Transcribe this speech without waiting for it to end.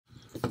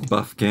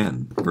Buff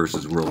Ken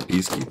versus World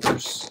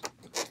Peacekeepers.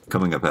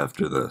 Coming up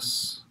after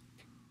this.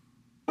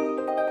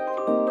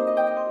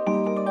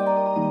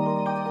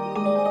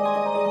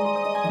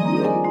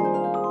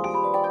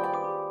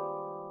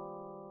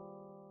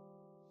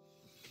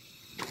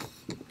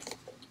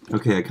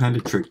 Okay, I kind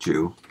of tricked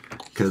you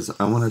because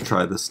I want to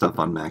try this stuff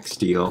on Max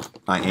Steel.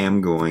 I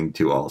am going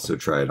to also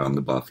try it on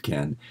the Buff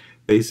Ken.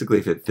 Basically,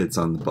 if it fits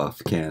on the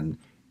Buff Ken,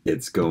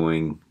 it's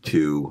going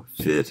to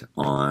fit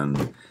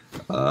on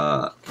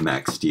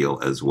Max Steel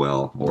as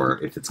well.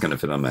 Or if it's going to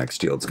fit on Max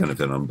Steel, it's going to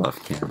fit on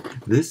Buff Ken.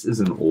 This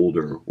is an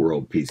older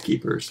World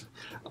Peacekeepers.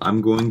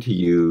 I'm going to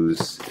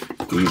use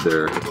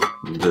either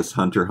this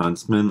Hunter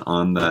Huntsman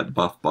on that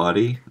buff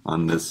body,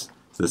 on this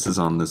is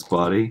on this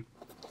body.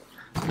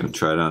 I'm going to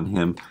try it on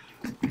him.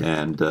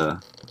 And I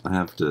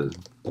have to.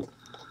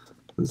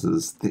 This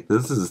is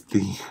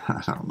the.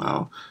 I don't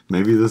know.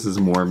 Maybe this is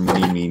more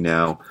me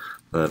now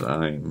that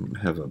I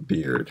have a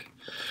beard.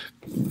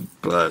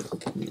 But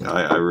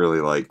I really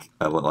like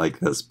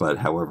this. But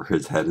however,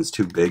 his head is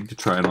too big to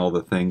try on all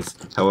the things.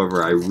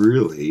 However,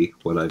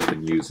 what I've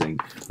been using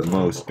the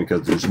most,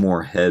 because there's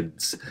more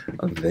heads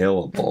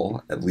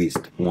available, at least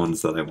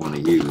ones that I want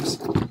to use.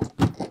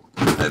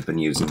 I've been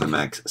using the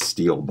Max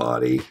Steel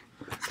body.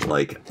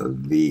 Like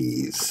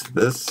these.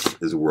 This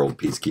is World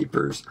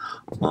Peacekeepers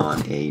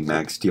on a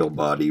Max Steel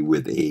body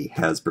with a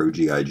Hasbro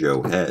G.I.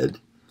 Joe head.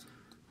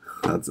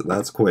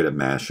 That's quite a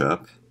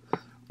mashup.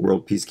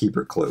 World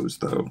Peacekeeper clothes,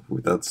 though.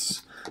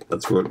 That's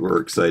what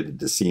we're excited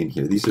to see in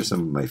here. These are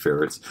some of my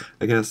favorites.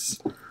 I guess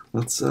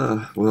let's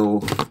well,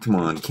 come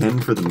on,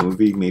 Ken for the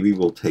movie. Maybe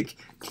we'll take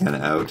Ken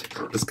out.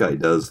 This guy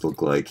does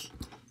look like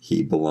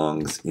he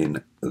belongs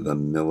in the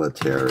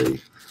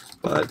military.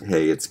 But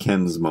hey, it's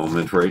Ken's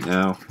moment right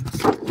now.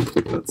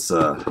 Let's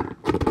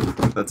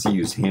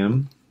use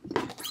him.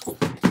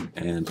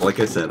 And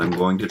like I said, I'm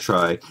going to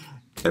try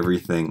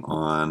everything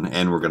on,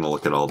 and we're going to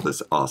look at all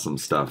this awesome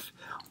stuff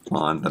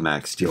on the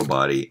Max Steel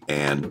body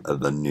and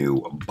the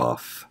new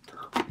buff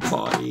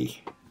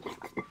body.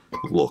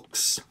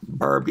 Looks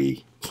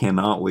Barbie.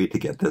 Cannot wait to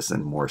get this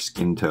in more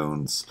skin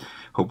tones.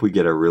 Hope we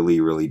get a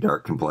really, really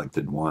dark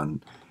complected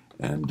one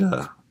and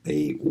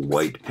a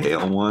white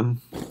pale one.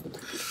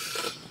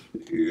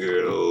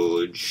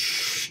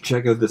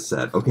 Check out this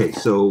set. Okay,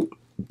 so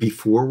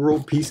before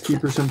World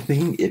Peacekeeper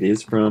something, it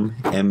is from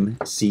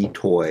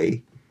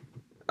mctoy.com.hk.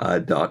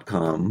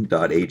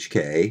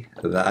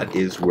 That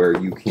is where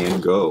you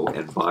can go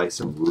and buy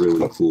some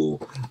really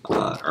cool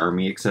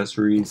army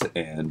accessories,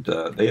 and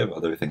they have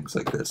other things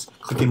like this.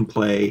 Click and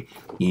Play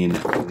in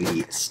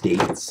the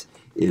States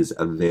is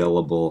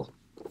available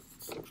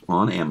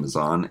on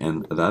Amazon,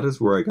 and that is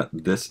where I got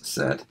this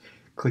set.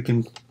 Click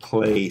and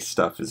Play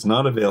stuff is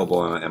not available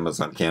on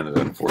Amazon Canada,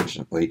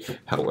 unfortunately.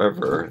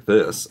 However,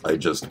 this I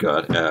just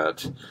got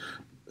at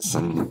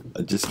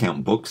a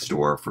discount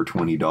bookstore for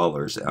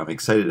 $20. I'm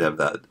excited to have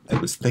that. I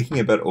was thinking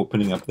about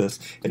opening up this.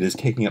 It is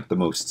taking up the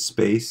most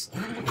space,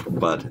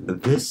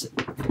 but this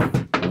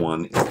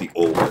one is the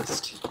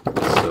oldest.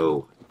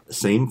 So,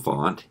 same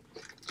font,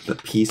 the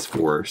Peace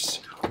Force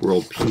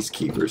World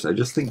Peacekeepers. I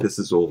just think this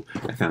is old.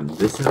 I found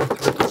this at a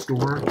thrift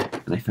store,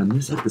 and I found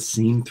this at the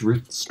same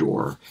thrift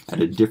store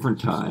at a different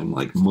time,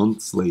 like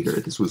months later.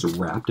 This was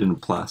wrapped in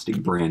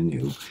plastic, brand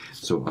new.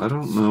 So I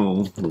don't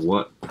know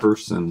what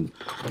person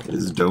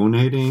is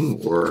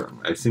donating, or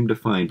I seem to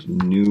find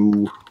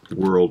new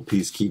World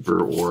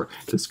Peacekeeper, or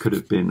this could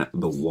have been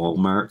the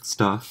Walmart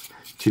stuff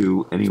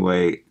too.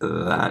 Anyway,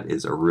 that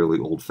is a really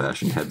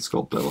old-fashioned head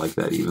sculpt. I like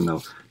that, even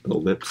though the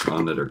lips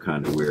on it are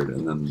kind of weird.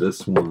 And then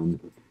this one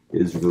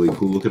is really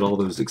cool. Look at all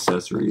those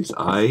accessories.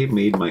 I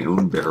made my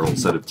own barrel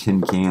set of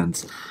tin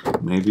cans.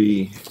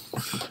 Maybe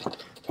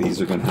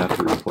these are going to have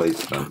to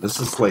replace them. This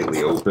is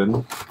slightly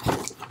open.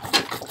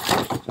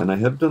 And I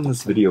have done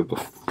this video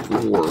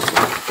before.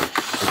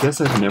 I guess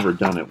I've never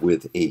done it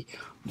with a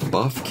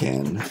buff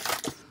can.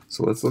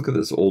 So let's look at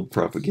this old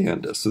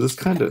propaganda. So this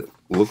kind of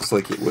looks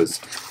like it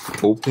was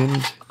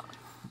opened,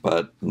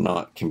 but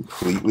not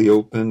completely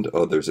opened.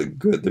 Oh, there's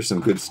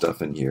some good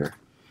stuff in here.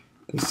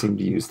 They seem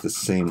to use the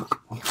same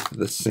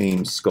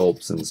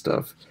sculpts and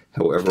stuff,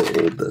 however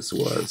old this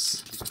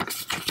was.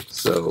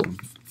 So,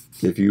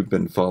 if you've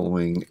been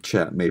following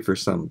Chat May for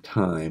some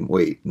time,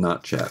 wait,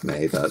 not Chat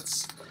May,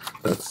 that's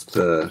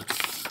the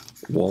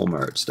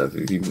Walmart stuff.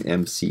 If you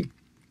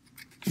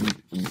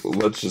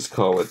let's just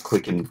call it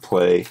Click and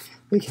Play.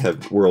 They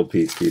have World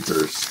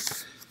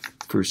Peacekeepers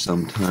for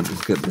some time.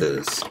 Look at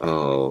this.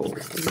 Oh,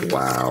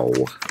 wow.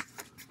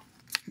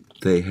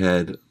 They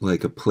had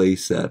like a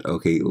playset.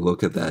 Okay,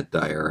 look at that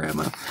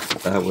diorama.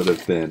 That would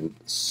have been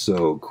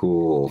so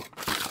cool.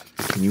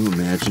 Can you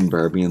imagine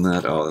Barbie in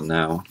that? Oh,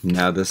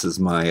 now this is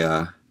my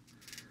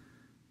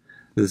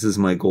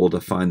goal,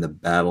 to find the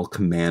battle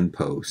command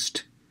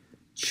post.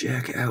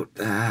 Check out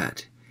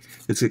that.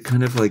 It's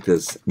kind of like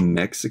this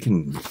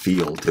Mexican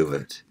feel to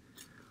it.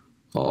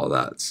 Oh,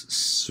 that's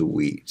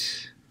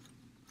sweet.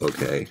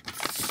 Okay.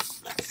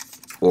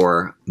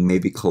 Or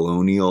maybe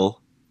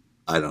colonial.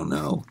 I don't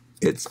know.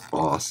 It's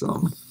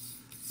awesome.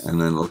 And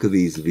then look at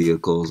these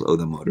vehicles. Oh,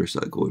 the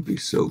motorcycle would be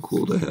so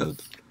cool to have.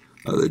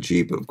 The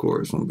Jeep, of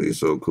course, would be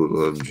so cool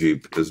to have.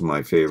 Jeep is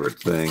my favorite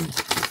thing.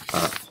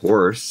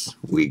 Horse,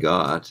 we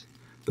got.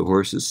 The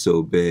horse is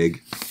so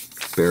big.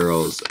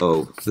 Barrels.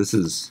 Oh, this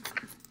is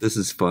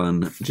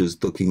fun.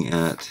 Just looking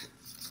at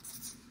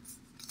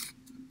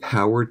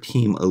Power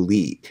Team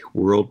Elite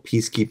World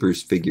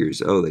Peacekeepers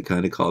figures. Oh, they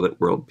kind of called it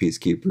World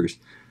Peacekeepers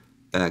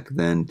back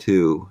then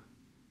too.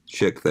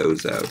 Check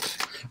those out.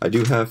 I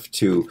do have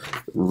to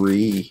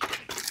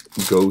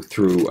go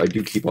through. I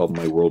do keep all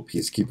my World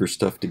Peacekeeper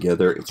stuff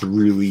together. It's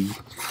really,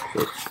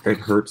 it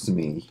hurts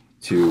me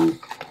to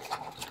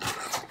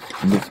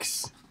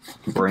mix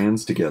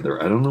brands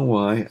together. I don't know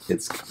why.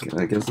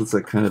 I guess it's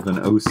a kind of an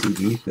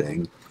OCD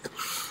thing.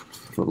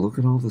 But look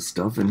at all the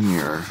stuff in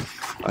here.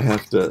 I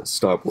have to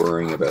stop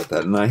worrying about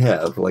that. And I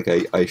have. Like,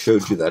 I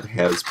showed you that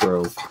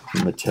Hasbro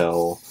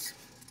Mattel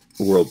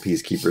World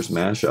Peacekeepers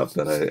mashup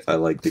that I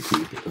like to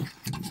keep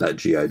that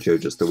G.I. Joe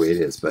just the way it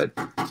is. But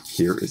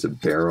here is a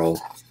barrel.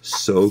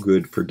 So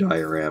good for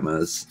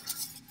dioramas.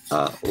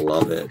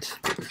 Love it.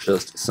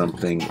 Just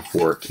something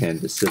for Ken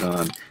to sit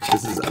on.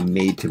 This is a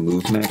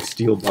made-to-move Max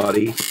Steel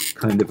body.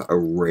 Kind of a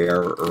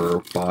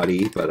rarer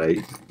body, but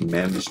I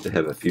managed to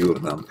have a few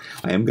of them.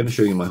 I am going to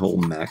show you my whole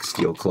Max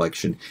Steel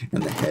collection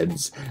and the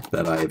heads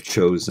that I have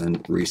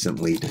chosen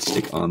recently to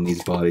stick on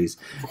these bodies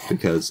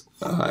because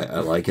I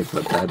like it,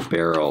 but that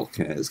barrel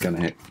is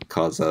going to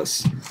cause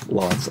us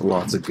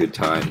lots of good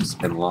times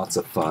and lots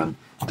of fun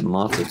and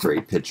lots of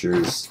great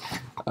pictures.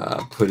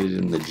 Put it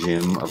in the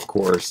gym, of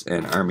course,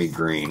 and army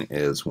green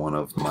is one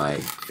of my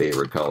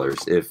favorite colors.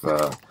 If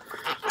the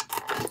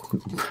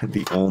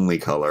only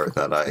color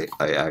that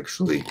I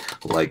actually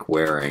like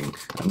wearing.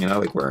 I mean, I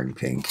like wearing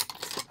pink.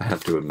 I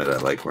have to admit I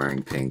like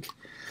wearing pink.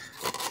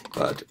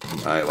 But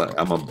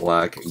I'm a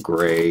black,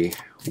 gray,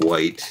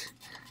 white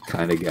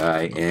kind of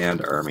guy,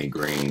 and army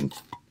green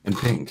and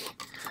pink.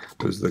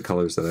 Those are the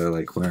colors that I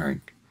like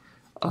wearing.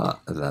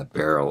 That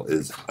barrel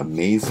is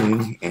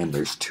amazing, and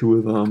there's two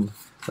of them.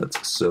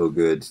 That's so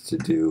good to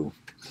do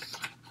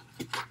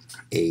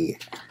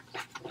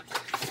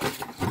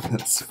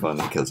that's fun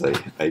because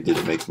I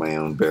did make my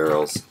own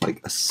barrels,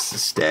 like a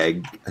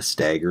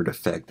staggered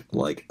effect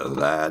like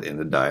that in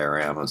a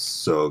diorama.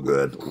 So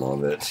good,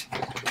 love it.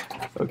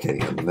 Okay,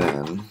 and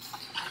then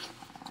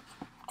I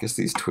guess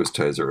these twist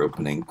ties are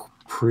opening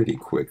pretty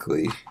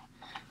quickly.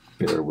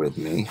 Bear with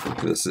me.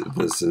 This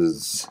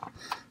is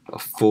a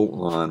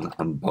full-on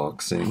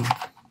unboxing.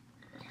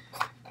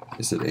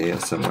 Is it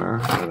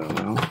ASMR? I don't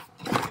know.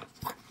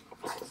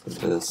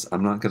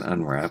 I'm not going to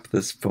unwrap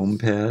this foam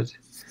pad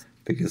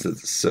because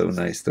it's so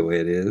nice the way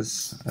it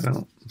is.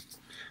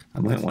 I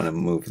might want to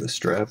move the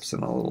straps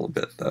in a little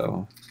bit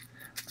though.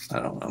 I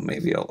don't know,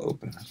 maybe I'll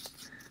open it.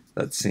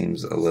 That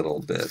seems a little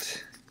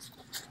bit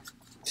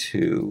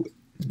too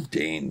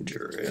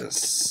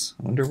dangerous.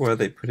 I wonder why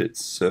they put it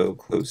so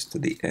close to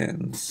the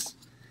ends.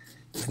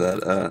 Is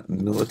that a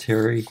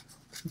military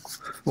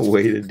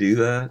way to do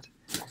that?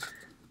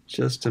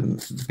 Just to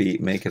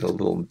make it a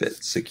little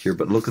bit secure.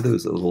 But look at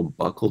those little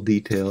buckle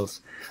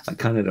details. I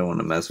kind of don't want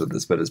to mess with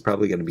this, but it's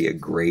probably going to be a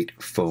great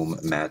foam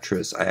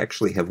mattress. I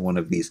actually have one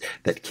of these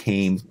that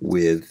came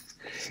with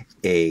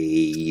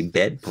a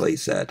bed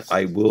playset.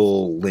 I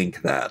will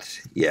link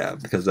that, yeah,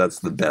 because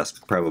that's the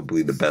best,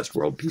 probably the best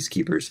World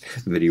Peacekeepers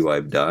video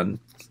I've done.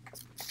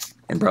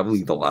 And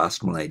probably the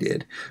last one I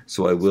did.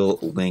 So I will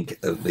link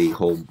the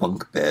whole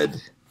bunk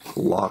bed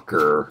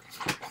locker.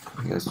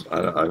 I guess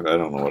I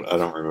don't know I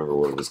don't remember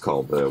what it was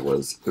called, but it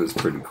was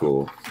pretty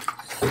cool.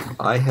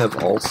 I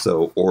have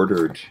also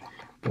ordered,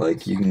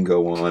 like, you can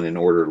go on and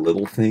order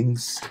little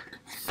things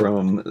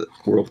from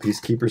World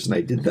Peacekeepers, and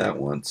I did that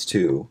once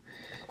too.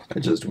 I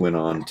just went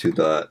on to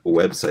the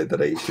website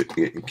that I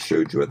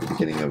showed you at the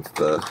beginning of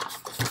the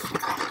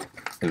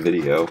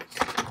video,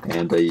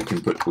 and you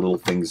can put little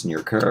things in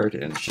your cart,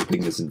 and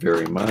shipping isn't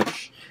very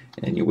much,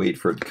 and you wait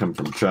for it to come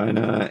from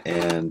China,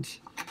 and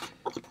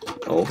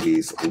all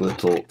these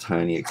little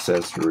tiny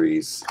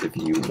accessories if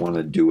you want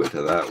to do it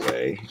that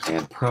way,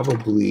 and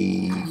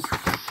probably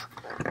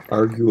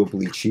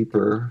arguably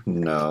cheaper.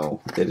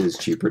 No, it is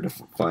cheaper to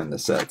find the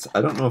sets.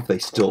 I don't know if they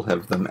still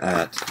have them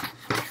at,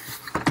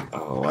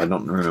 oh, I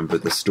don't remember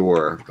the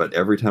store, but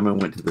every time I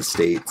went to the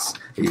States,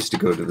 I used to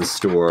go to the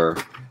store,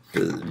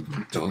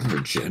 the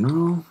Dollar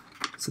General?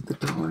 Is it the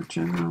Dollar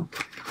General?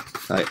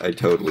 I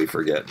totally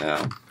forget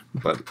now,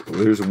 but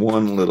there's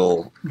one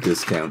little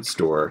discount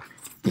store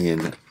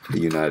in the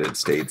United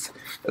States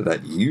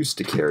that used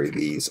to carry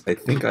these. I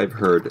think I've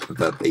heard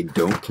that they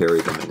don't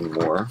carry them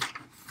anymore.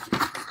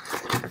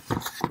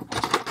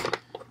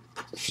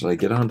 Should I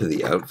get on to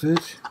the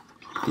outfit?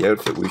 The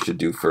outfit we should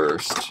do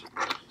first.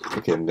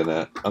 Okay, I'm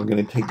gonna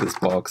take this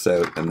box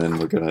out, and then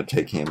we're gonna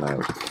take him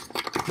out.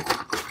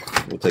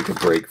 We'll take a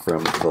break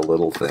from the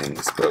little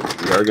things,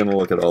 but we are gonna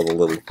look at all the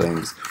little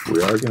things.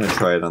 We are gonna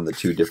try it on the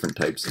two different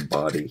types of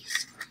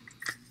bodies.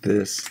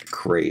 This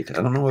crate.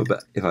 I don't know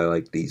if I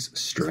like these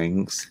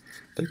strings.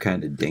 They're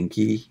kind of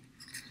dinky.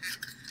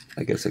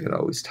 I guess I could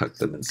always tuck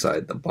them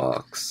inside the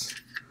box.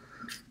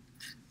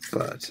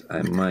 but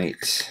I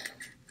might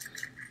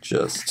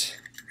just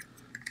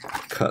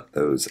cut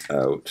those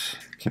out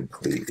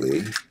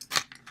completely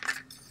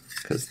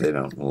because they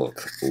don't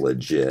look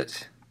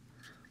legit.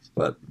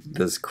 But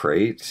this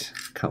crate,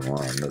 come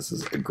on, this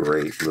is a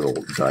great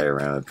little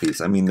diorama piece.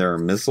 I mean, there are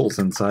missiles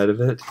inside of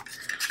it.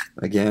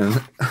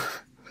 Again,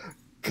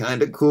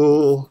 kind of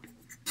cool.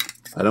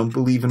 I don't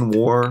believe in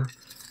war.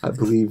 I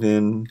believe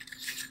in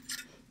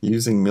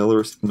using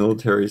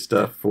military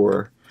stuff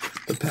for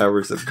the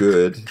powers of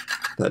good,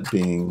 that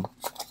being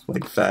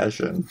like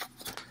fashion.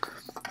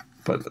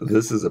 But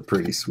this is a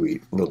pretty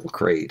sweet little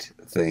crate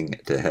thing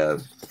to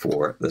have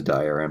for the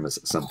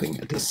dioramas, something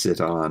to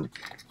sit on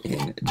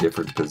in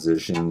different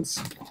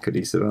positions. Could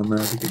he sit on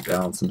that? He could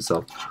balance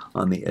himself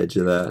on the edge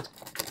of that.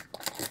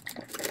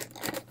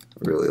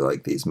 Really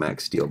like these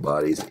Max Steel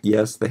bodies.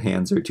 Yes, the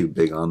hands are too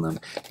big on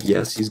them.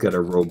 Yes, he's got a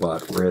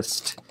robot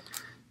wrist.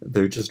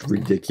 They're just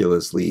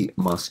ridiculously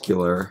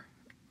muscular,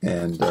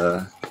 and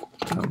I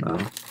don't know.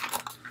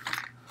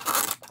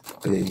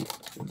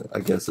 I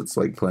guess it's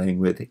like playing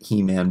with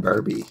He-Man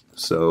Barbie,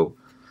 so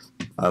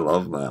I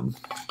love them.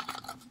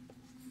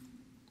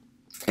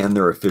 And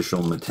they're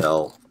official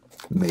Mattel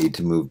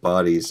made-to-move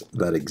bodies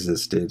that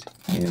existed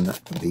in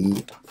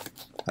the,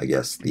 I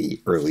guess,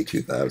 the early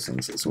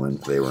 2000s is when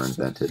they were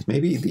invented.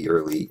 Maybe the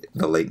late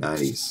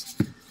 90s.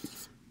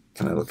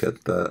 Can I look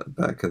at the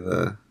back of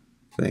the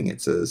thing?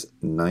 It says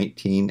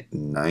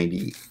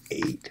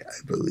 1998,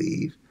 I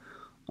believe,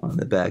 on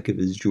the back of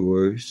his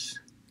drawers.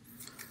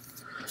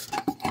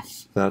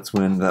 That's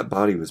when that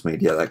body was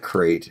made. Yeah, that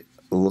crate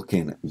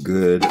looking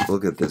good.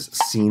 Look at this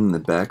scene in the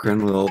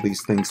background with all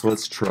these things.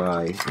 Let's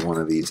try one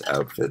of these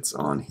outfits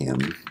on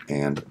him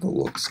and the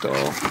looks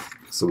doll.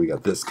 So we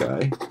got this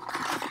guy.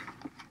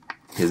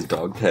 His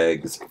dog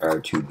tags are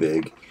too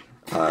big.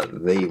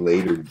 They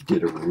later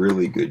did a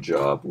really good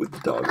job with the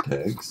dog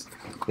tags.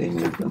 They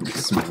made them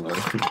smaller.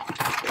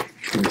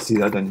 Can you see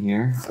that on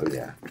here? Oh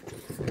yeah.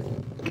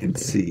 You can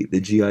see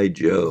the G.I.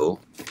 Joe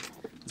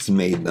has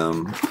made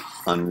them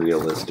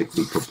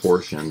unrealistically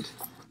proportioned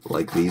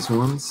like these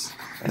ones,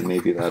 and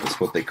maybe that is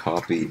what they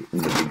copied in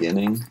the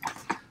beginning.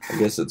 I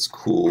guess it's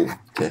cool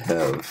to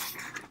have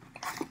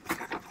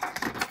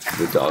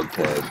the dog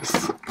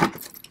tags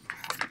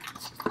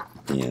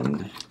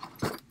in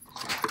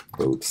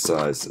both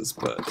sizes,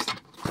 but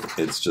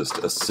it's just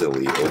a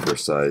silly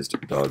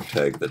oversized dog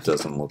tag that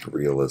doesn't look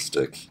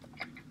realistic.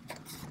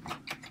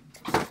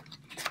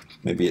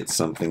 Maybe it's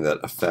something that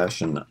a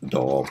fashion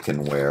doll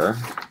can wear.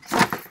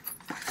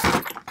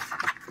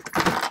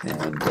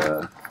 And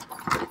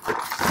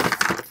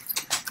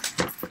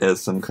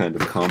as some kind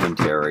of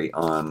commentary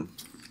on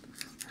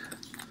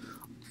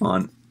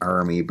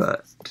Army,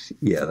 but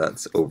yeah,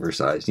 that's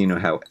oversized. You know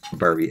how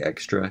Barbie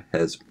Extra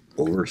has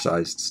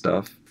oversized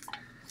stuff?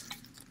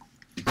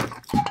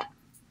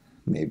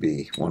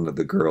 Maybe one of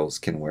the girls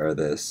can wear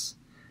this,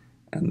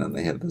 and then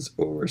they have this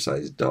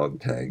oversized dog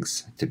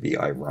tags to be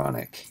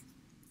ironic.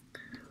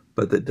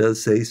 But that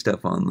does say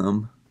stuff on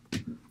them.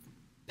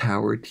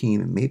 Power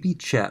Team, maybe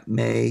Chat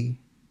May.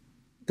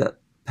 That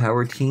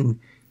Power Team,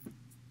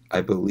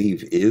 I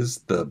believe, is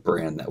the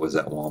brand that was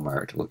at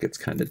Walmart. Look, it's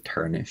kind of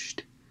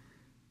tarnished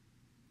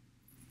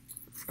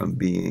from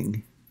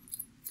being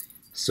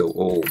so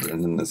old.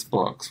 And in this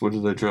box, what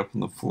did I drop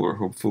on the floor?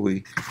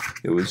 Hopefully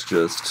it was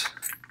just,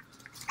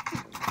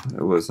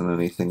 it wasn't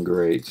anything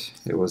great.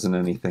 It wasn't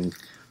anything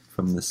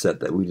from the set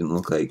that we didn't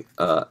look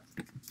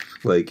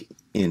like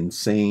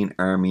insane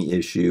Army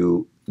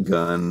issue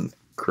gun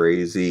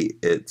crazy.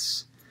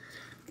 It's,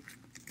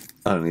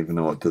 I don't even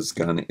know what this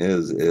gun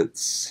is.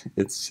 It's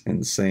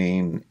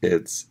insane.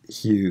 It's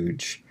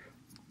huge.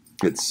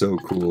 It's so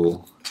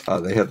cool.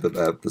 They have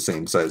about the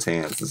same size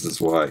hands. This is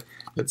why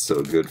it's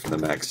so good for the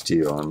Max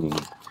Steel, I mean,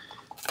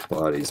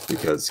 bodies,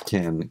 because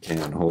can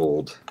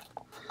hold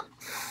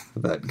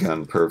that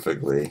gun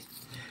perfectly.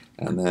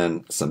 And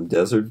then some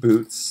desert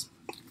boots.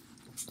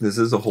 This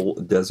is a whole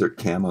desert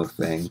camo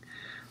thing.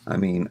 I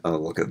mean, oh,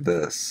 look at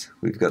this.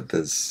 We've got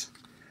this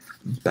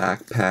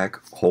backpack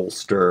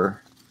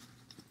holster.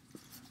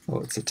 Oh,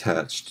 it's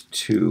attached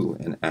to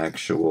an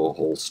actual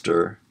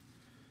holster.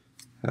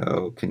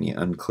 How can you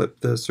unclip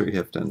this, or you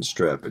have to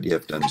unstrap it? You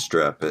have to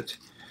unstrap it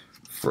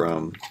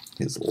from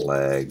his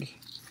leg.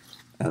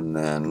 And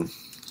then,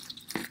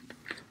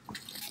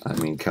 I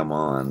mean, come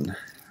on.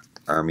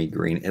 Army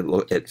green.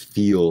 It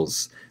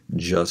feels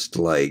just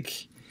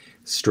like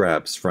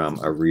straps from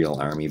a real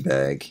Army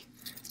bag.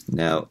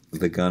 Now,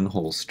 the gun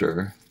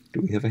holster.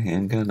 Do we have a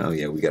handgun? Oh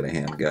yeah, we got a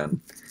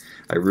handgun.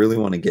 I really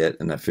want to get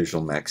an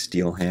official Max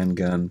Steel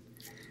handgun.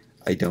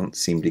 I don't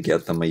seem to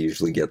get them. I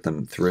usually get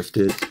them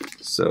thrifted.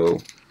 So,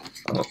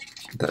 oh,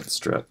 that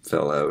strap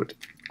fell out.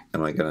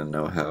 Am I going to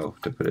know how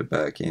to put it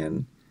back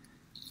in?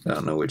 I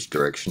don't know which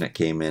direction it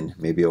came in.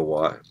 Maybe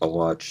I'll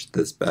watch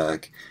this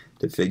back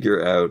to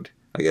figure out.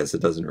 I guess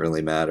it doesn't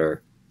really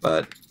matter.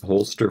 But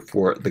holster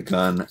for the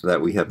gun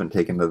that we haven't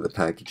taken to the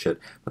package yet.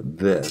 But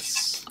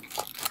this,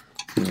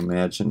 can you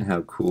imagine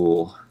how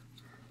cool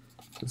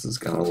this is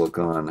going to look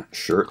on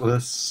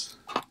shirtless?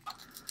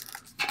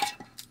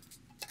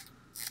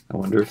 I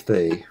wonder if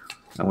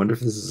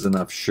this is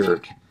enough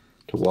shirt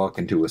to walk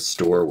into a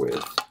store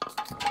with.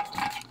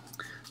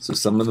 So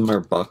some of them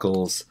are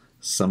buckles,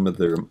 some of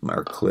them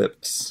are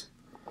clips.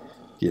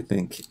 Do you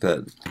think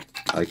that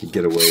I could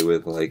get away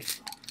with, like,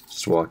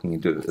 just walking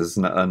into it? Is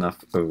not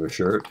enough of a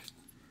shirt?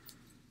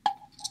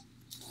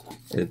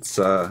 It's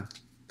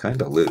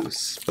kind of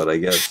loose, but I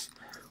guess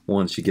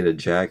once you get a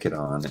jacket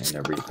on and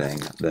everything,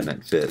 then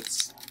it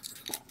fits.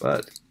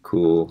 But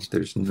cool.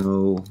 There's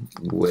no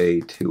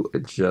way to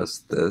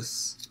adjust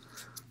this,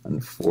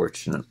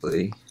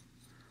 unfortunately.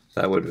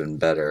 That would have been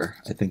better.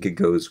 I think it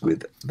goes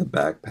with the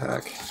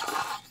backpack,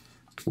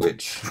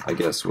 which I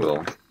guess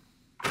will.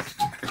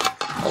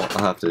 I'll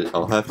have to.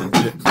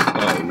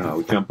 Oh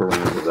no! Jump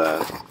around to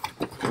that.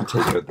 I'll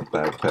take out the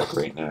backpack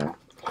right now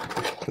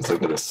because I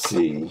gotta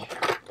see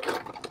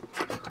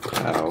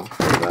how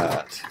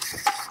that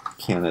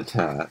can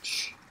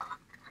attach.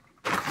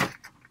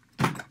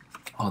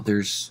 Oh,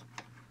 there's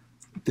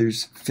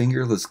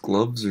fingerless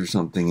gloves or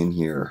something in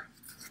here.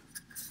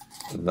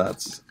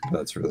 That's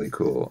really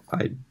cool.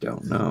 I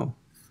don't know.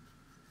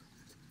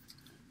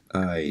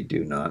 I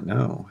do not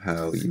know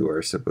how you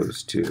are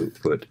supposed to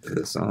put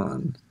this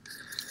on.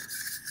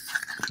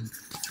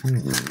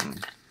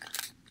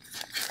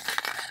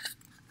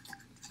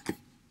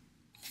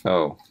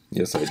 Oh,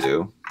 yes I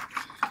do.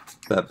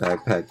 That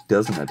backpack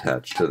doesn't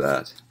attach to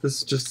that. This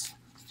is just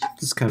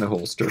this kind of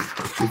holster.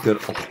 We've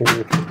got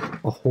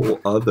a whole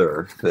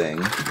other thing.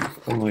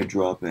 What am I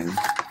dropping?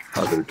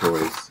 Other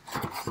toys.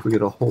 We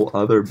get a whole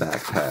other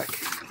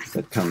backpack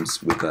that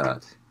comes with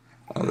that.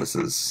 Oh, this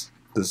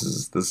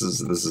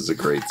is a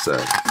great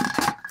set.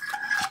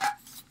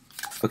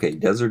 Okay,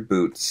 desert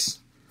boots.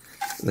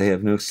 They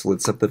have no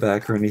slits up the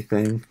back or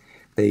anything.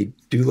 They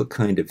do look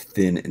kind of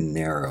thin and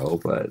narrow,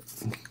 but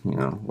you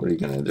know, what are you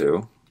gonna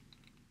do?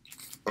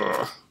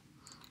 Ugh.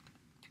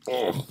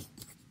 Oh.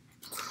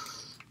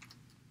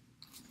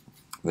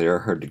 They are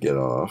hard to get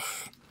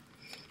off.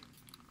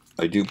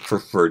 I do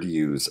prefer to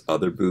use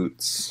other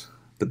boots.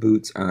 The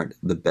boots aren't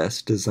the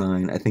best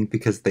design, I think,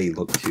 because they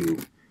look too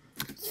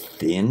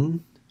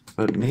thin,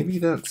 but maybe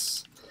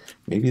that's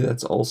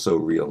also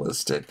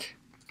realistic.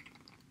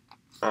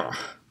 Ugh.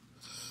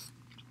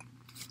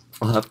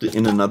 I'll have to,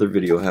 in another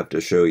video, have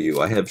to show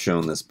you. I have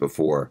shown this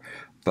before,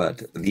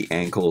 but the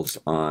ankles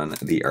on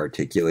the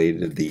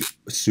articulated, the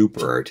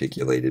super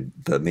articulated,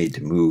 the made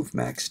to move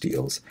Max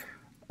Steels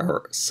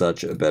are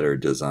such a better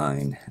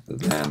design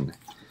than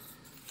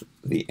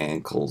the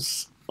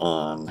ankles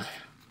on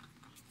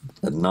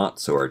the not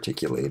so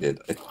articulated.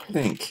 I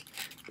think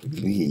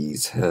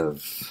these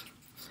have,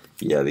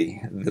 yeah,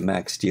 the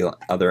Max Steel,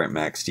 other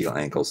Max Steel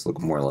ankles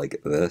look more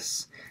like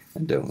this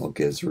and don't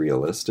look as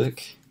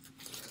realistic.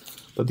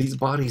 But these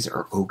bodies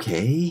are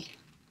okay.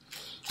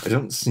 I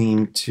don't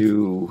seem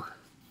to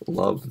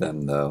love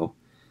them though.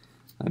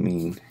 I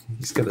mean,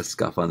 he's got a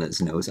scuff on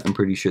his nose. I'm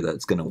pretty sure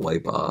that's gonna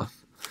wipe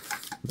off.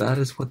 That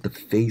is what the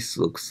face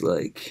looks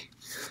like.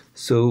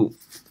 So,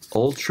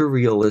 ultra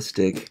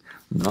realistic,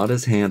 not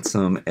as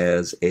handsome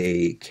as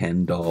a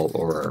Ken doll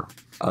or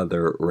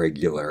other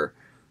regular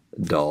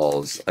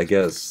dolls. I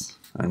guess,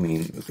 I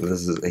mean,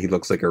 he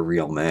looks like a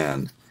real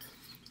man.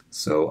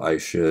 So I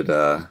should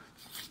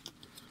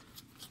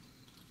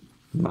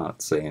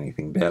not say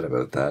anything bad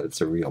about that.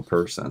 It's a real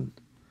person.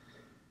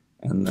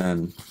 And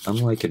then,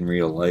 unlike in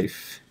real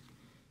life,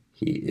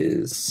 he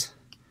is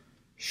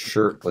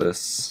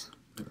shirtless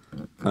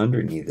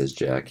underneath his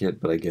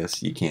jacket, but I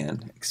guess you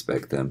can't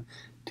expect them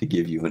to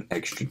give you an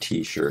extra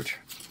t-shirt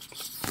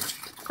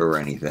or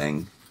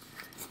anything.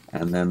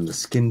 And then the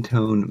skin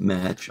tone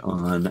match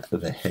on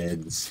the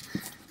heads.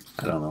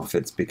 I don't know if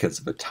it's because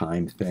of a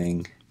time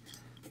thing,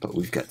 but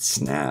we've got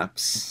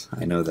snaps.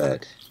 I know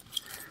that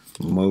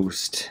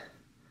most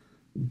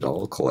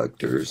doll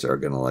collectors are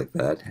gonna like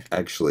that.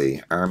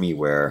 Actually, army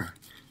wear,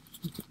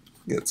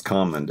 it's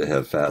common to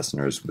have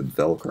fasteners with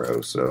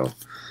Velcro, so.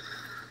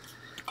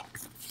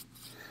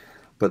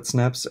 But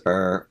snaps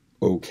are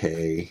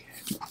okay.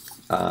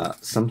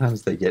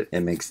 Sometimes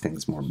it makes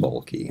things more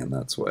bulky, and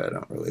that's why I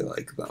don't really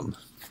like them.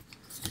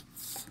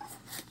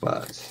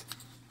 But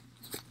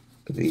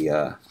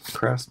the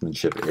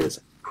craftsmanship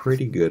is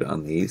pretty good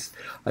on these.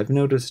 I've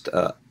noticed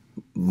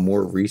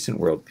more recent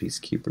World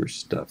Peacekeepers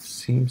stuff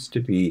seems to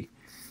be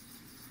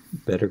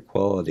better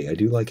quality. I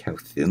do like how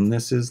thin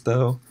this is,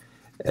 though.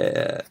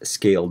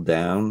 Scaled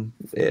down,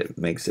 it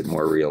makes it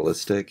more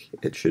realistic.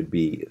 It should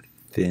be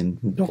thin.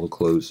 Doll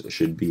clothes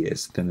should be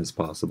as thin as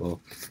possible.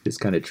 It's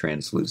kind of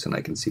translucent.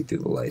 I can see through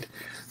the light.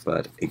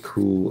 But a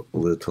cool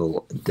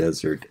little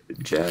desert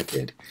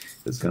jacket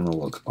is going to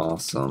look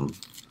awesome.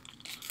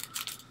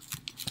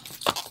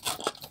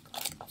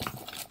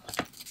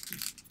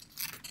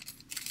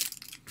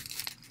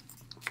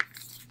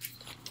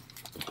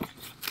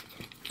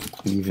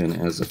 Even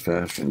as a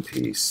fashion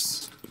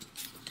piece.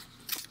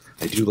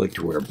 I do like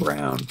to wear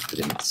brown. I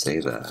didn't say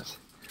that.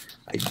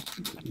 I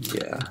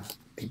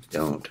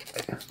don't.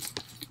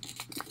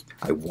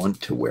 I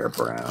want to wear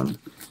brown,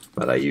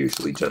 but I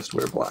usually just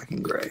wear black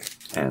and gray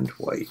and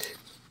white.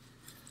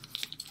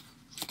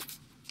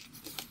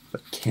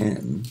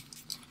 Ken,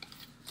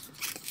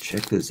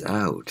 check this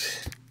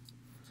out.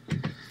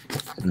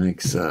 It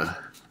makes a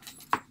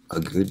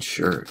good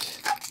shirt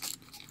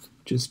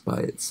just by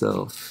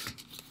itself.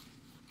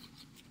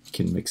 You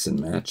can mix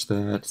and match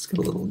that. It's got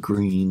a little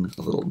green,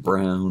 a little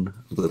brown,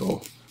 a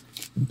little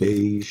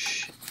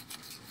beige.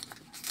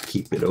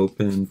 Keep it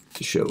open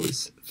to show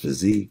his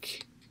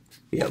physique.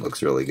 Yeah, it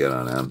looks really good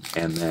on him.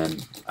 And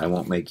then I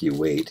won't make you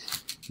wait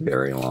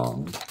very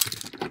long.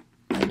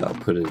 And I'll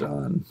put it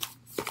on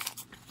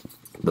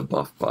the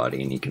buff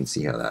body and you can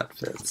see how that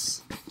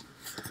fits.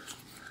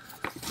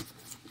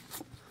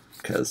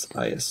 Because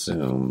I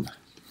assume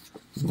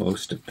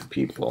most of the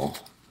people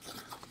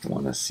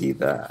want to see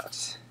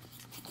that.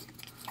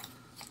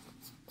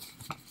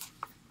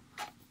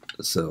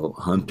 So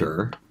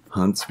Hunter,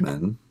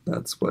 Huntsman,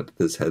 that's what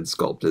this head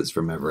sculpt is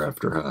from Ever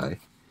After High.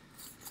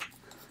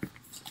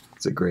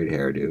 It's a great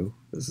hairdo.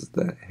 This is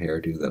the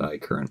hairdo that I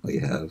currently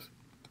have.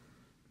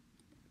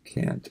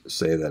 Can't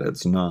say that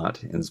it's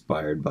not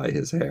inspired by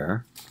his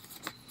hair.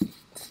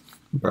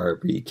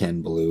 Barbie,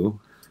 Ken Blue.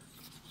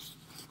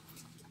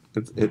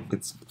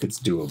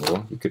 It's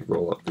doable. You could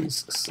roll up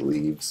these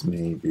sleeves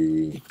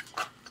maybe,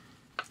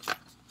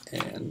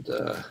 and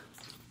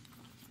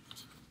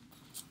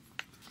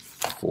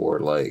for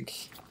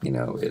like, you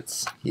know,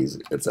 it's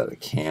at a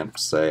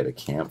campsite, a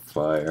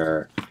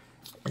campfire,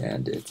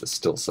 and it's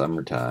still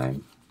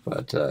summertime,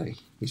 but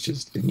he's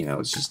just, you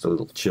know, it's just a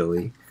little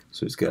chilly,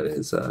 so he's got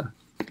his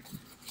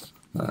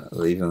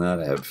even that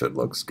outfit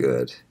looks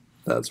good.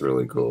 That's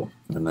really cool.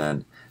 And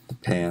then the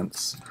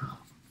pants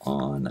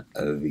on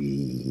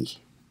the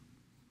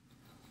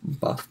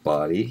buff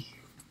body.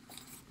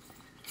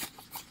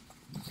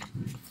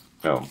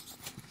 Oh,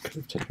 could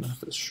have taken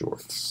off his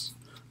shorts.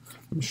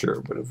 I'm sure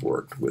it would have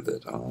worked with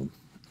it on.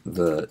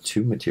 The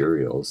two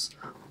materials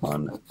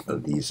on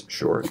these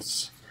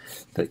shorts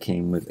that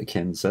came with a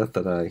Ken set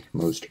that I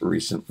most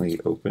recently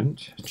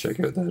opened. Check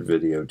out that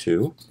video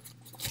too.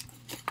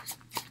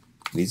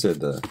 These are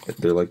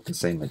they're like the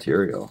same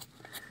material.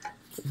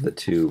 The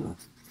two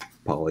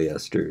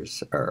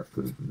polyesters are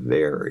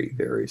very,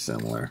 very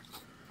similar.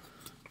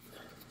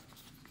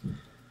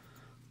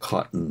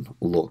 Cotton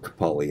look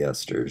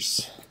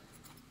polyesters.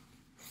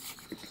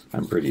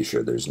 I'm pretty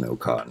sure there's no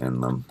cotton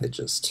in them. They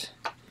just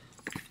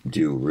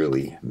do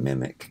really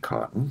mimic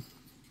cotton.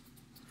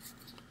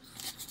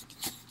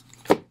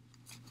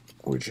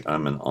 Which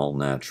I'm an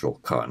all-natural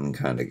cotton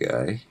kind of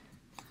guy.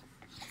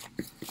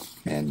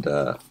 And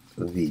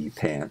the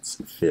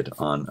pants fit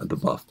on the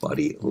buff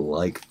body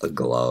like a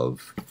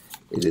glove.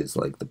 It is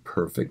like the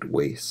perfect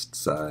waist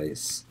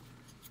size.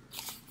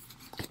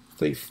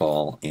 They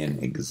fall in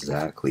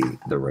exactly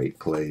the right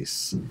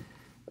place.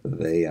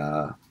 They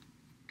are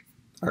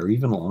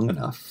even long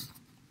enough.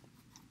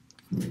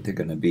 They're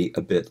going to be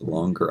a bit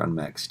longer on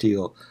Max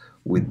Steel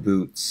with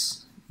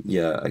boots.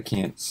 Yeah, I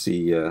can't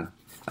see.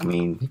 I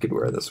mean, you could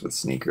wear this with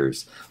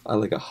sneakers. I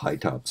like a high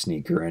top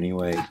sneaker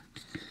anyway.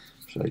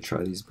 Should I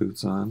try these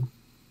boots on?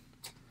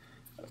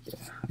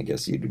 Yeah, I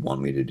guess you'd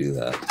want me to do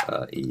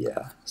that.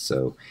 Yeah,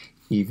 so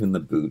even the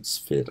boots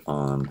fit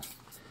on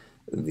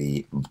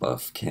the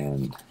buff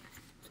Ken.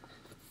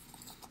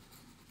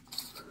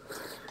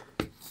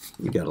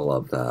 You gotta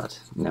love that.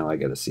 Now I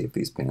gotta see if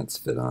these pants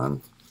fit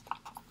on.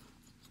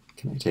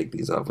 Can I take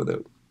these off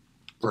without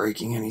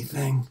breaking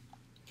anything?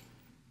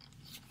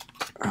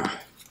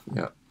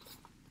 Yep.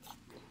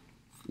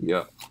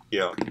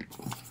 Yep.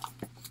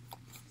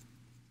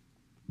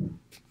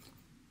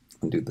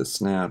 Undo the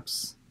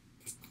snaps.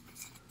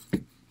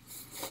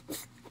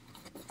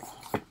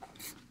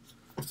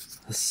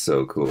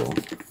 So cool.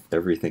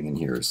 Everything in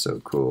here is so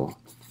cool.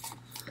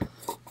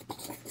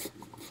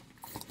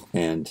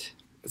 And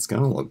it's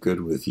gonna look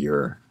good with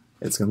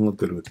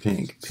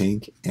pink.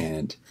 Pink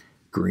and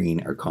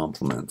green are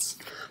complements.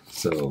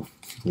 So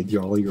with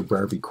all your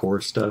Barbie core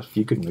stuff,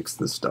 you can mix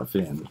this stuff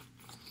in.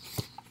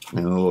 And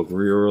it'll look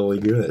really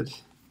good.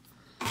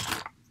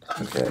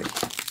 Okay.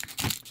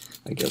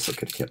 I guess I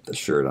could have kept the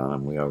shirt on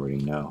him, we already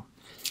know.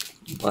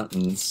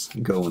 Buttons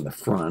go in the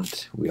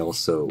front. We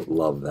also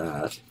love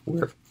that,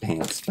 where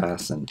pants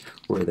fasten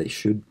where they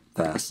should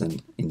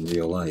fasten in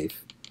real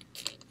life.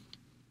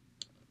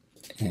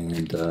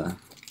 And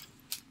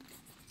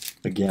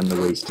again, the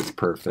waist is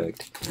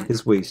perfect.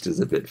 His waist is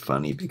a bit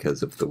funny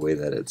because of the way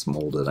that it's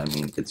molded. I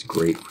mean, it's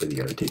great for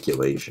the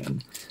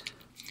articulation,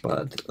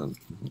 but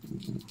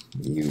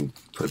you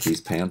put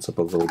these pants up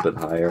a little bit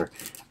higher,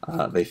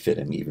 they fit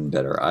him even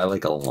better. I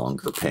like a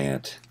longer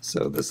pant,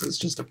 so this is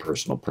just a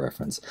personal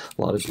preference.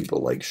 A lot of people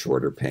like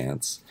shorter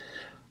pants.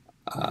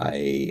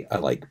 I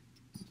like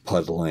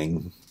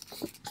puddling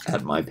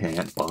at my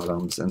pant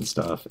bottoms and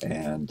stuff,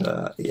 and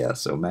yeah,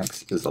 so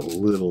Max is a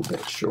little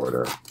bit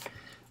shorter.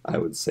 I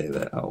would say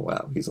that, oh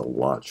wow, he's a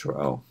lot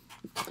shorter. Oh,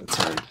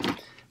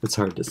 it's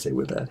hard to say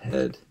with that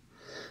head.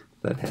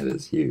 That head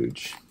is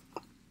huge.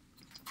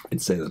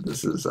 I'd say that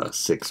this is a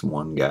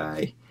 6'1"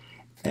 guy,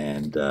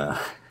 and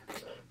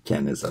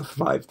Ken is a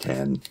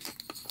 5'10"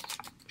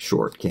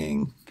 short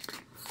king,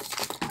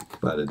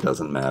 but it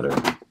doesn't matter.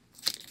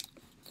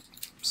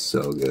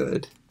 so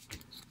good.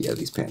 Yeah,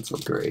 these pants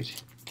look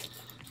great.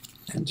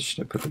 And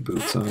should I put the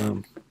boots on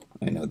them?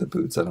 I know the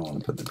boots. I don't want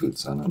to put the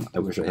boots on them. I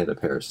wish I had a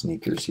pair of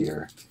sneakers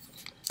here.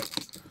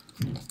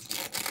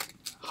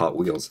 Hot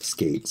Wheels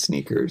skate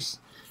sneakers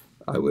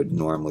I would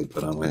normally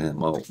put on with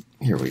him. Oh,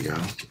 here we go.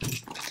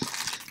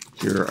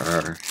 Here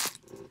are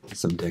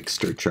some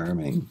Dexter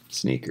Charming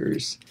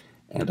sneakers.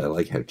 And I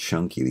like how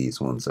chunky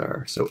these ones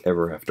are. So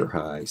Ever After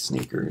High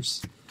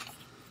sneakers.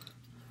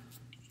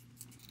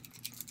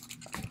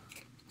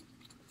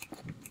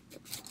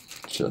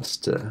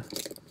 Just to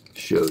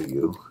show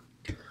you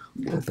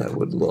what that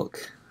would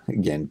look.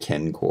 Again,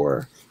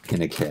 Kencore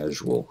in a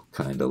casual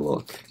kind of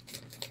look.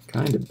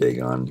 Kind of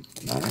big on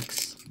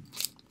Max.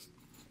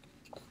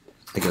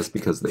 I guess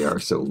because they are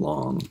so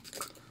long.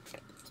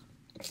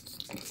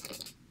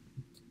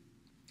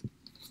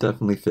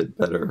 Definitely fit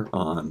better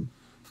on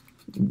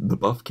the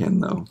buff Ken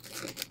though.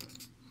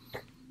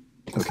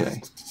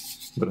 Okay,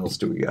 what else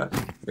do we got?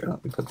 Here,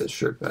 let me put this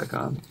shirt back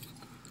on.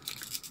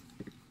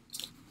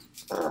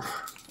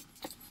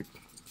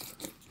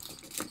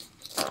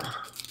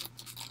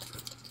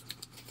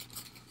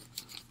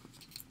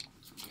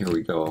 Here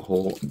we go, a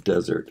whole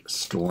Desert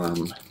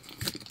Storm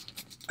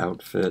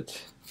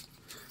outfit.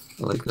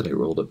 I like that I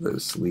rolled up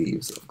those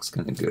sleeves. It looks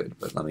kind of good,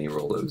 but let me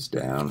roll those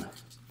down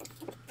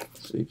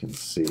so you can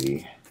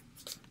see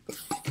the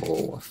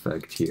full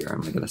effect here. I'm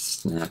going to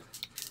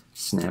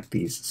snap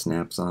these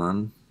snaps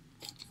on.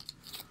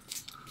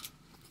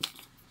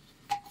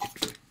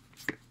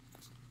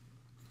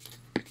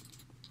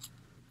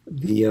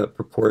 The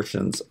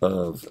proportions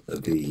of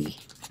the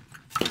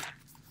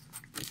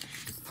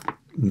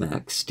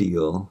Max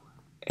Steel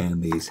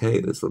and these,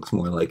 hey, this looks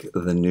more like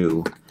the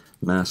new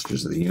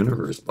Masters of the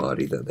Universe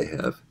body that they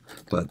have,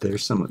 but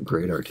there's some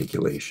great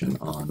articulation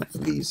on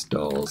these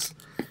dolls.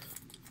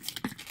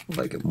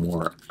 Like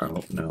more,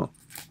 oh no,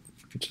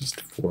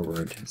 just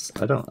forward.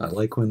 I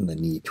like when the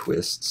knee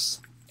twists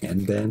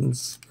and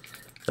bends.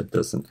 That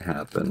doesn't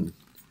happen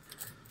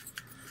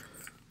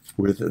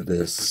with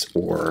this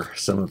or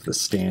some of the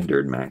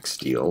standard Max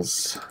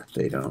Steels.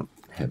 They don't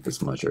have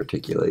as much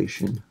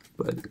articulation.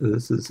 But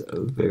this is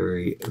a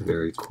very,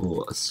 very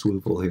cool. A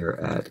swivel here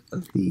at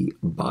the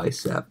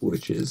bicep,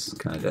 which is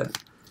kind of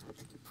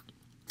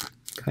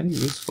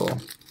useful,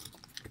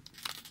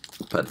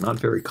 but not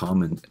very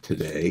common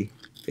today.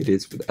 It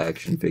is with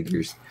action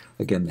figures.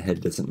 Again, the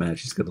head doesn't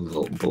match. He's got a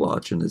little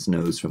blotch in his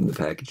nose from the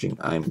packaging.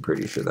 I'm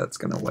pretty sure that's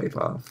going to wipe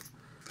off.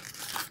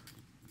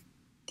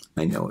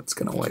 I know it's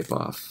going to wipe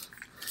off.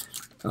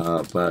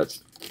 But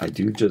I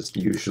do just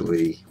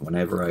usually,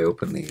 whenever I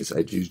open these,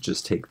 I do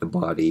just take the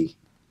body.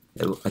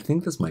 I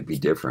think this might be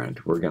different.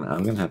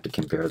 I'm gonna have to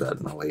compare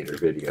that in a later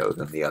video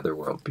than the other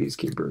World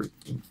Peacekeeper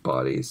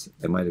bodies.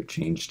 I might have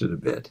changed it a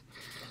bit.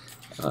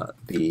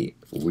 The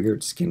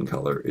weird skin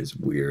color is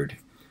weird.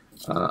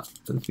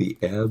 The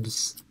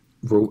abs,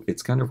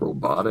 it's kind of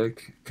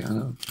robotic.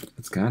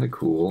 It's kind of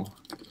cool.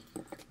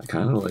 I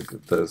kind of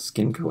like the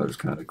skin color is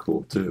kind of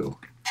cool too.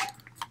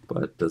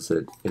 But does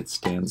it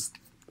stands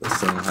the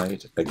same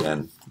height?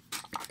 Again,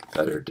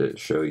 better to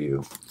show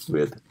you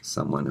with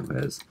someone who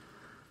has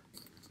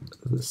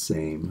the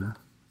same.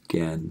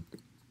 Again,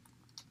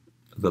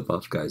 the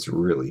buff guy's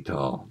really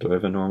tall. Do I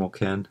have a normal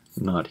Ken?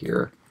 Not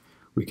here.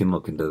 We can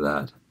look into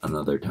that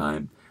another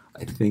time.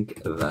 I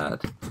think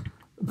that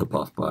the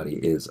buff body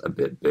is a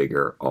bit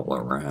bigger all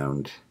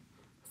around.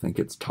 I think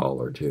it's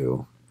taller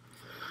too.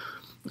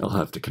 I'll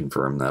have to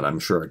confirm that. I'm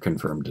sure I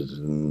confirmed it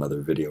in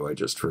another video, I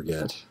just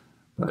forget.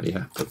 But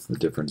yeah, that's the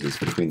differences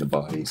between the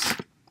bodies.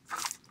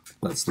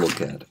 Let's look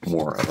at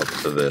more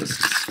of this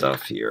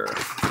stuff here.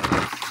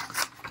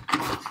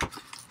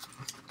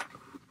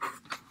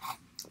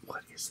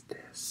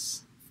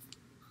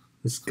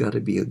 This gotta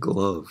be a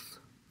glove.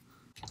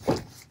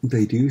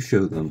 They do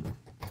show them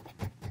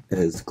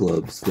as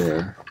gloves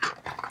there.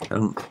 I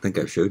don't think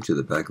I showed you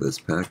the back of this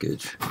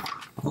package.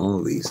 All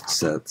of these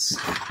sets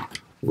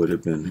would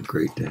have been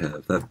great to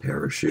have. That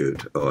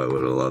parachute, oh, I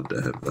would have loved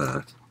to have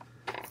that.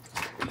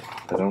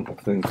 I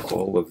don't think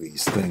all of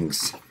these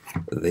things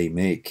they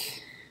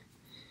make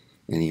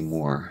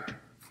anymore.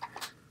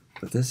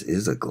 But this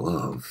is a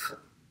glove.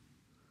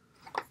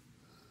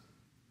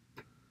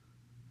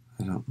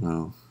 I don't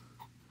know.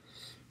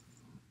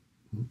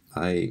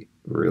 I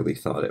really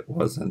thought it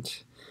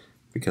wasn't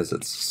because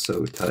it's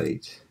so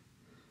tight.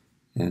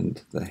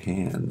 And the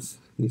hands,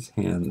 these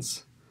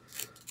hands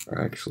are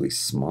actually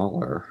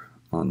smaller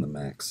on the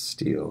Max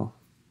Steel.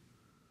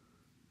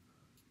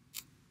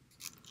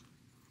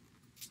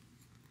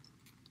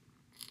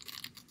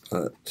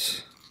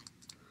 But,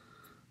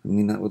 I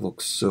mean, that would look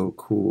so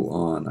cool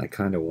on. I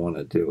kind of want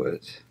to do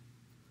it.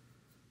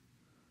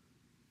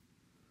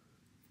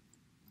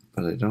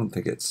 But I don't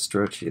think it's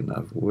stretchy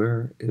enough.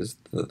 Where is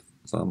the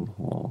thumb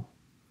hole?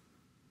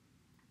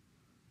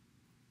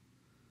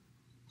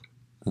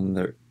 And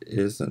there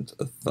isn't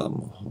a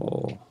thumb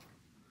hole.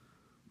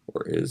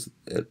 Or is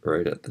it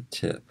right at the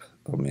tip?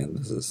 Oh man,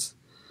 this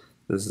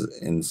is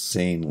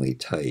insanely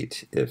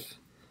tight if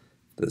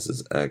this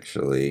is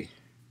actually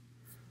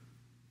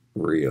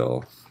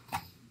real.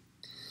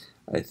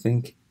 I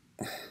think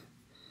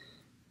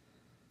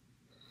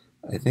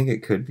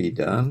it could be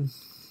done,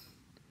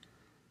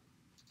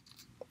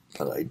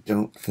 but I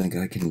don't think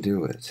I can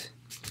do it.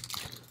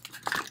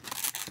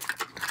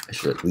 I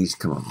should at least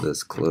come up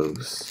this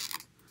close.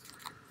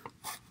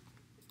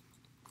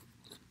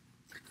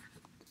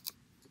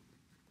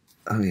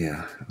 Oh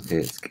yeah,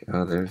 okay,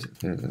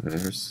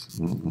 there's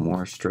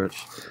more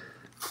stretch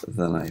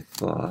than I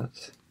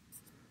thought.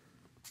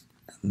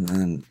 And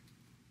then,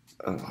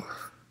 oh,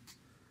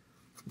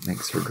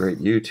 makes for great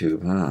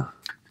YouTube, huh?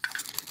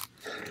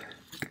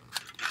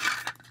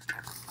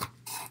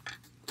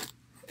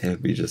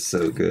 It'd be just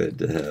so good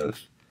to have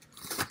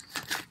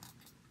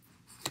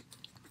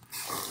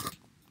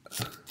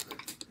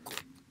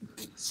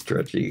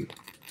stretchy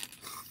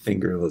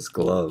fingerless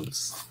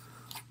gloves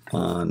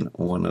on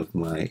one of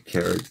my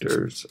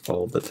characters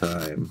all the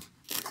time.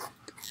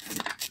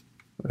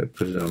 I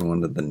put it on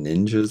one of the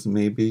ninjas,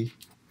 maybe?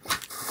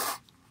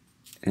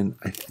 And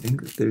I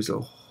think that there's a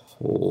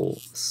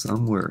hole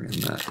somewhere in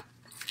that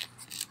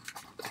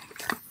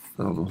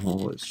thumb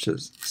hole. It's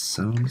just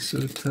sewn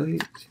so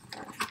tight.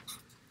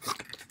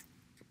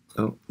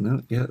 Oh,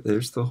 no, yeah,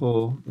 there's the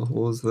hole. The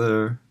hole is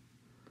there.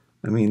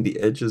 I mean, the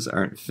edges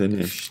aren't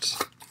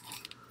finished.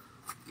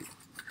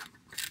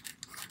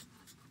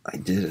 I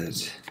did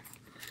it.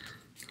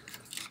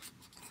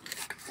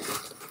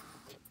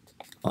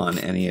 On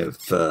any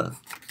of the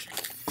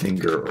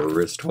finger or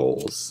wrist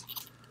holes.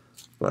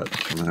 But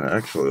it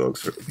actually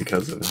looks,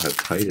 because of how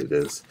tight it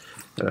is,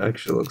 it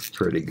actually looks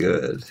pretty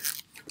good.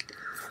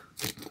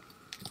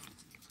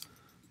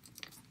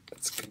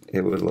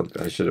 It would look,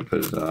 I should have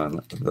put it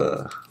on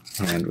the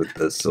hand with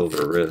the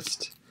silver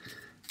wrist,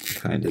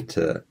 kind of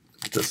to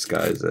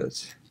disguise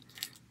it.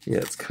 Yeah,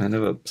 it's kind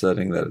of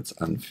upsetting that it's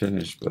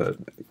unfinished, but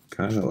it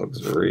kind of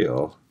looks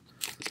real.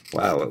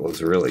 Wow, it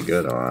looks really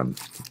good on.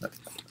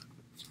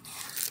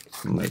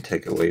 It might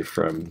take away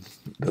from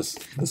the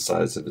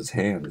size of his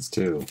hands,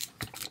 too.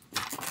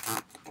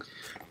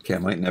 Okay, I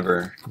might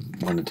never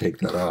want to take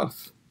that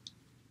off.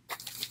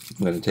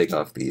 I'm going to take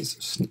off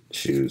these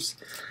shoes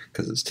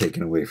because it's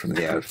taken away from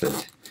the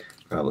outfit.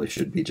 Probably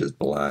should be just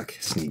black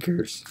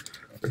sneakers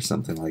or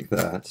something like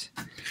that.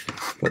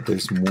 But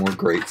there's more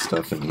great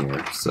stuff in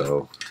here,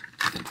 so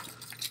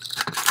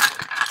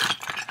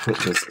put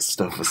this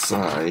stuff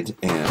aside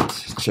and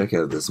check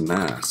out this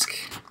mask.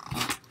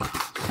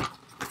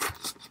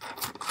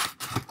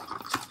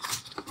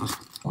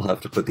 I'll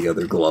have to put the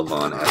other glove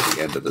on at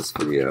the end of this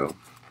video.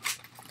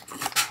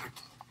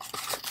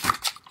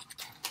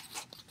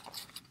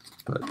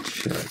 But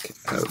check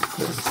out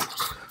this.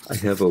 I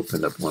have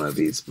opened up one of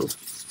these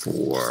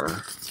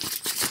before,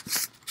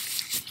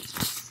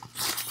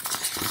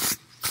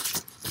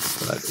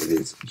 but it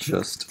is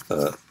just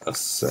a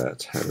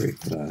set. How are you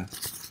gonna,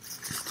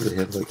 do they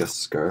have like a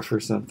scarf or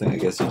something? I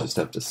guess you just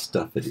have to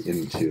stuff it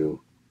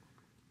into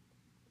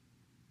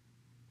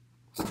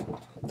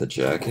the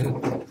jacket.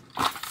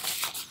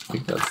 I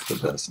think that's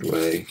the best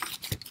way.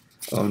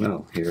 Oh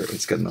no, here,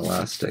 it's got an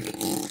elastic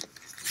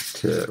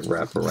to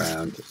wrap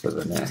around for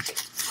the neck.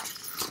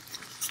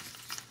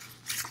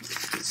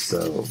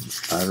 So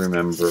I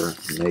remember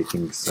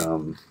making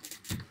some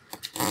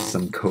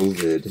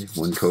COVID,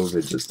 when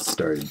COVID just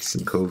started,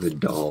 some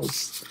COVID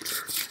dolls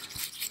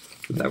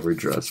that were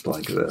dressed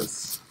like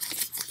this.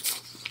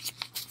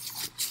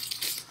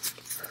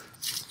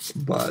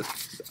 But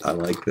I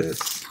like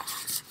this.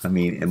 I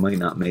mean, it might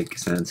not make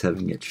sense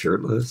having it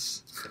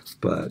shirtless,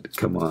 but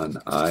come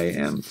on, I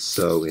am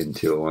so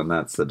into it, and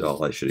that's the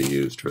doll I should have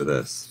used for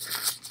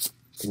this.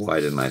 Why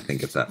didn't I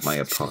think of that? My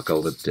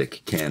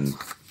apocalyptic Ken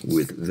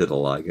with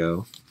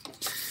vitiligo.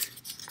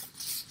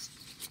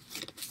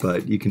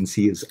 But you can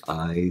see his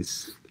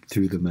eyes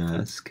through the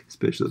mask,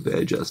 especially if I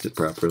adjust it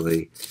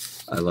properly.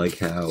 I like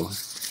how,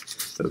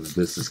 so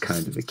this is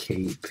kind of a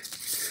cape.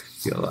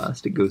 The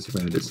elastic goes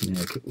around his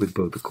neck with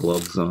both the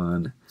gloves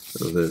on.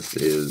 So this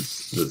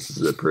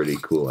is a pretty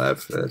cool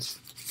outfit.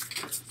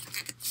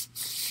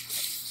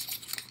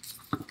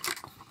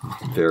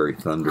 Very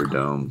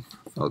Thunderdome.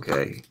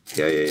 Okay.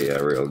 Yeah,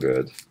 real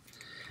good.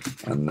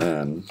 And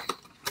then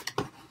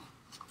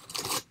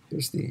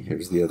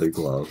here's the other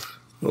glove.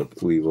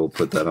 We will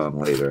put that on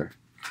later.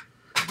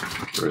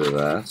 Get rid of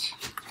that.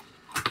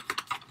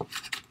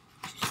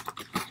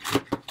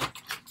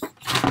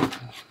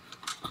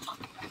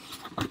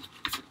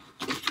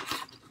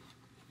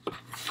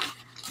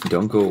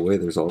 Don't go away,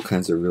 there's all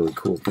kinds of really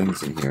cool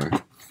things in here.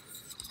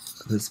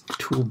 This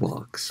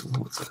toolbox,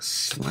 well, it's a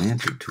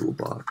slanted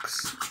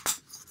toolbox.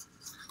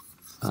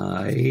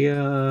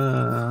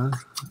 I'm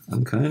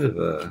kind of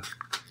a...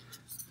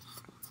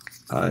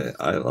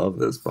 I love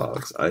this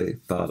box. I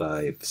thought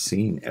I've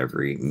seen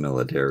every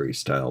military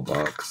style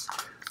box,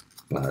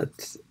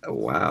 but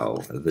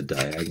wow, the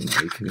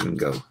diagonal, you can even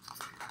go,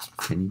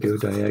 can you go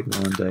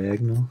diagonal on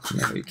diagonal?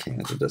 No, you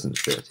can't, it doesn't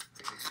fit.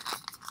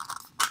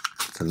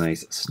 It's a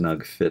nice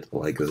snug fit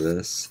like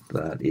this.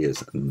 That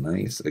is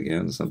nice.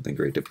 Again, something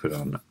great to put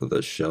on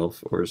the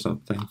shelf or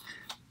something.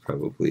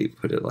 Probably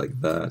put it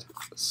like that.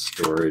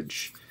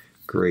 Storage,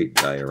 great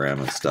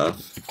diorama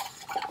stuff.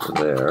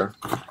 there.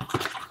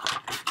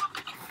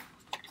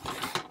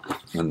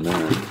 And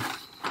then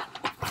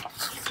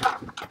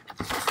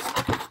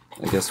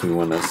I guess we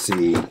want to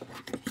see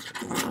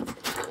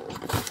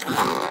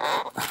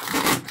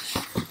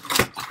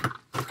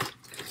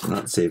I'm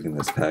not saving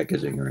this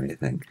packaging or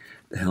anything.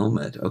 The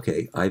helmet,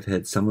 okay, I've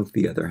had some of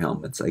the other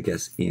helmets. I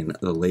guess in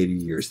the later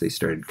years they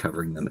started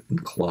covering them in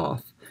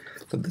cloth.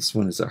 But this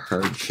one is a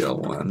hard shell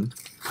one.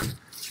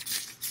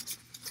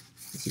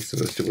 Is he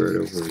supposed to wear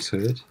it over his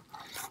hood?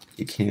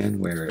 He can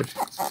wear it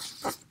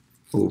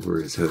over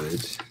his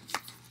hood.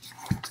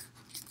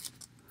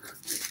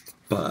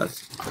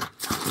 But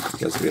I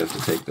guess we have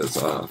to take this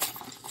off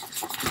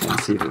and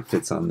see if it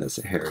fits on this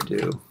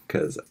hairdo,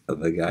 because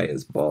the guy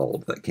is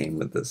bald that came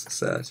with this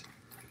set.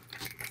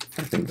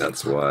 I think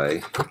that's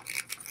why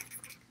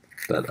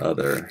that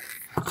other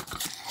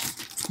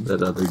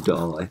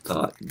doll I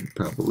thought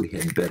probably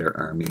had better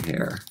army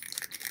hair.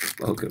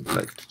 Okay,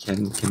 but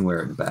Ken can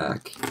wear it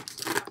back,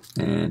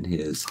 and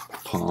his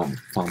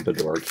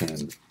pompadour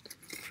can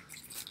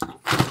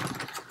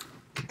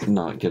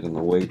not get in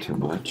the way too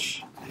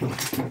much.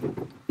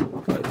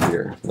 But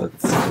here,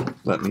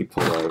 let me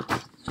pull out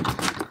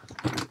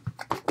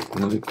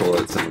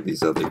some of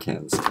these other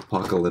Kens.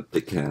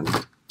 Apocalyptic Ken,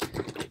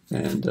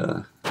 and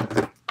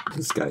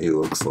this guy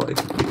who looks like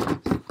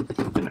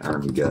an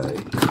army guy.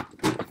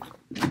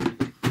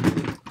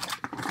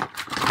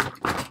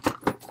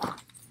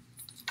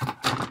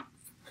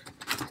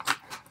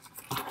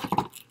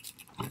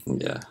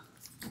 Yeah.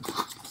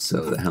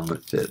 So the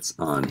helmet fits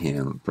on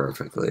him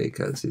perfectly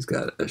because he's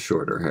got a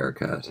shorter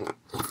haircut.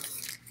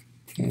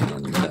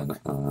 And then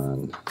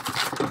on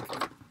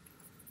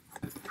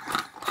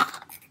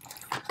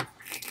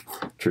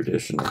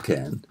traditional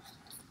Ken,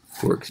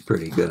 works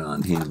pretty good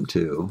on him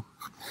too.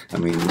 I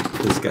mean,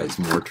 this guy's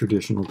more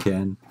traditional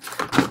Ken.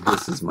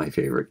 This is my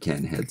favorite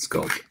Ken head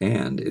sculpt,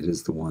 and it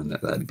is the one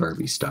that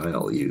Barbie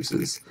Style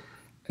uses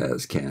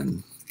as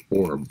Ken,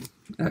 or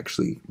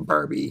actually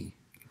Barbie,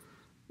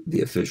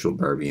 the official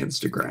Barbie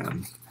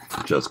Instagram,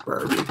 just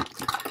Barbie.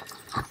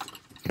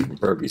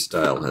 Barbie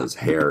Style has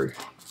hair,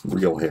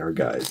 real hair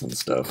guys and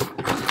stuff.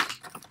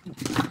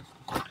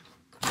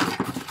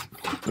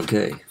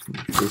 Okay,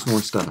 there's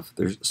more stuff.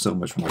 There's so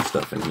much more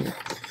stuff in here.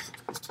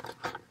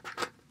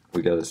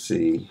 We gotta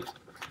see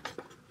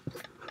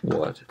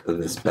what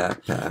this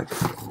backpack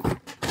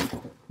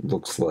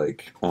looks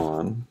like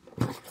on.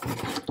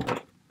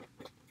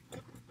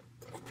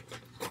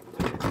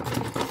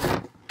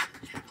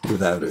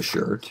 Without a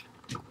shirt.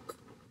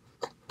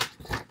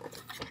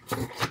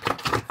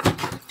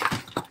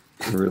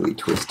 Really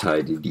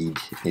twist-tied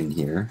in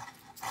here.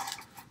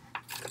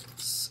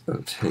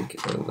 So take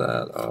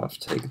that off,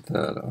 take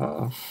that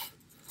off,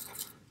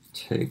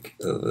 take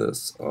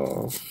this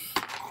off.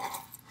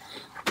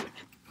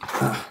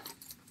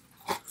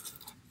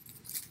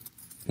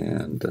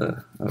 And,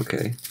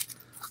 okay.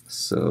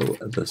 So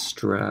the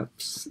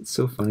straps, it's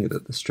so funny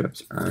that the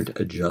straps aren't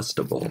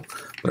adjustable,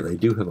 but they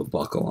do have a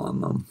buckle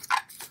on them.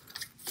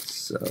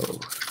 So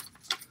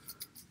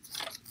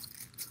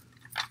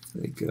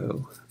they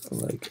go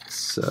like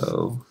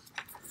so.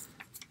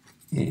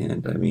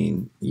 And I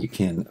mean, you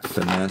can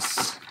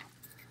finesse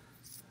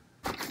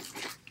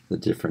the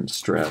different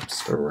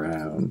straps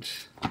around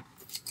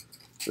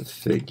the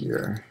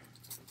figure.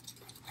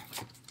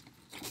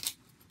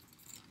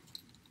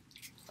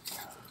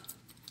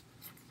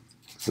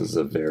 This is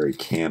a very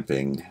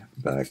camping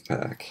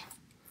backpack.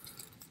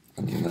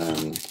 And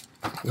then,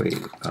 wait,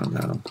 oh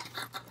no.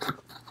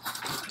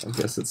 I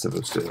guess it's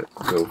supposed to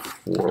go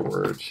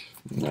forward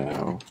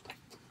now.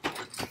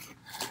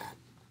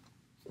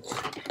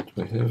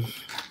 I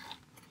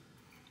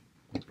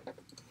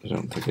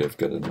don't think I've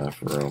got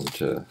enough room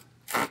to,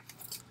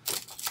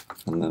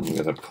 and then I'm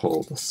going to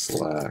pull the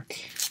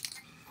slack.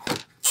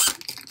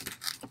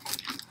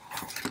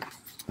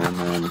 And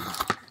then,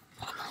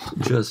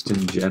 just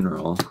in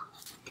general,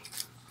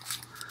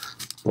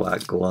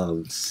 black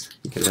gloves.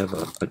 You could have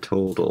a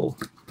total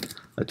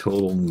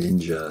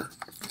ninja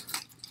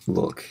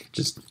look.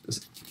 Just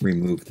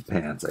remove the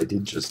pants. I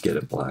did just get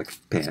a black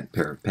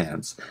pair of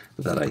pants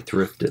that I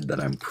thrifted that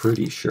I'm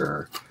pretty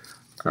sure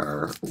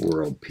are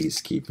World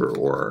Peacekeeper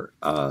or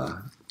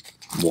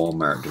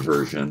Walmart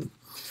version.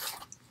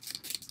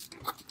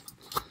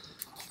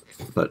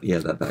 But yeah,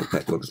 that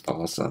backpack looks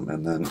awesome.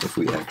 And then if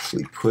we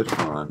actually put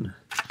on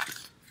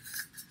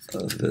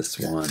this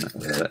one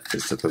that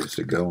is supposed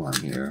to go on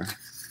here,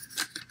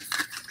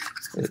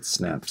 it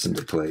snaps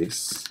into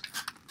place.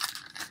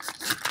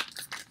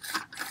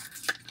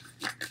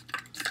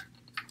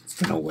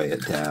 Gonna weigh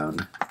it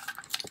down,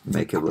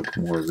 make it look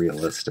more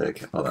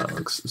realistic. Oh, that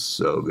looks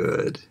so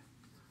good.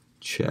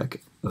 Check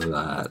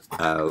that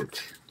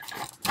out.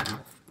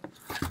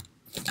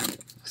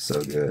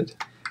 So good.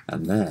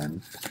 And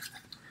then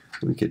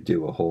we could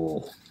do a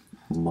whole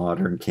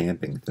modern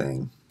camping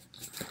thing.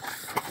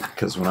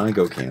 Because when I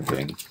go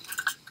camping,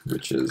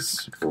 which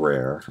is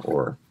rare,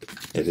 or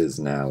it is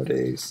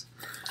nowadays,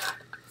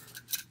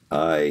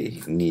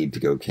 I need to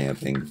go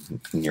camping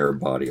near a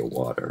body of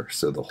water.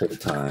 So the whole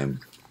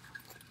time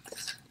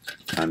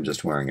I'm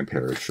just wearing a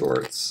pair of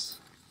shorts,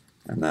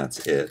 and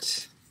that's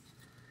it.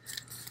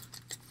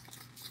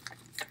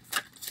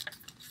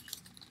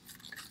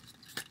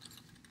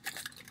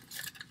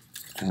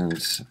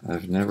 And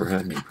I've never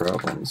had any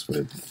problems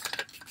with,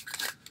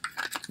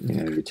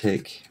 you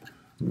take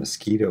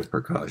mosquito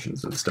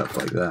precautions and stuff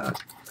like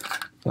that,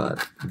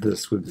 but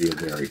this would be a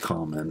very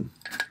common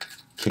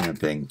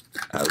camping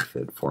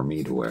outfit for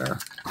me to wear.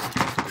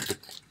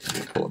 Let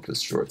me pull up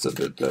his shorts a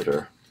bit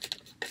better.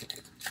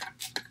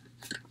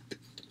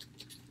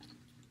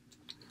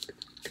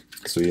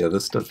 So yeah,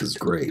 this stuff is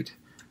great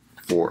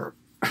for,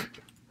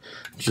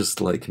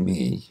 just like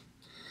me,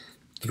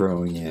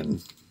 throwing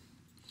in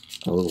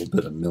a little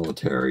bit of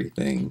military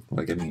thing.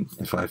 Like, I mean,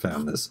 if I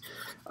found this,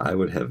 I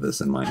would have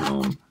this in my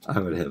home. I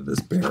would have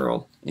this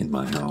barrel in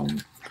my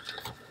home.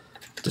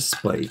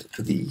 Despite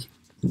the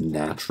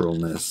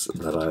naturalness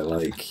that I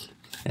like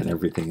and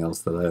everything else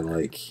that I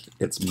like,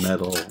 it's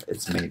metal,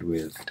 it's made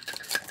with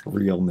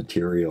real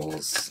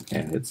materials,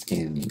 and it's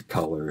in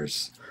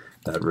colors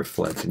that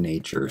reflect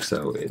nature,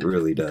 so it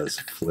really does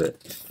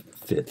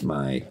fit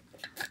my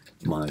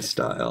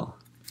style.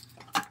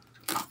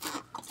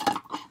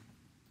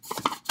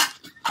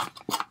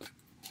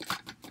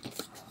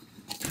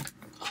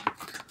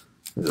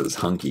 This is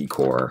hunky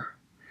core.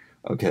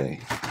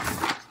 Okay,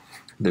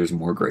 there's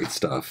more great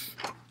stuff.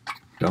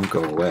 Don't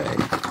go away.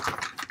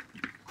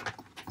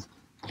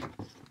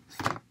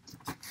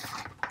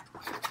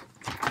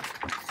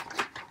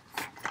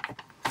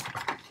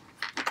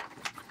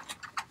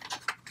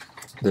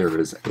 There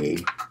is a,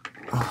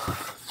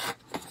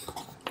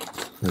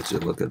 let's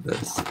just look at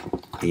this,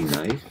 a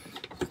knife.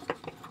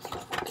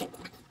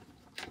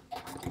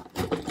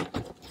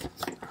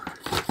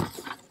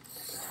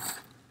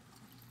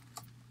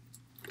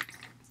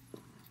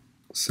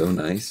 So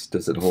nice.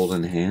 Does it hold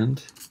in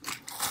hand?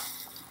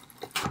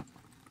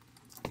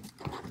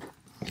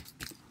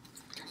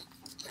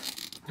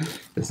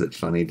 Is it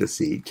funny to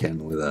see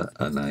Ken with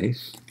a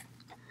knife?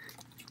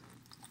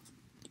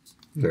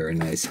 Very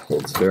nice,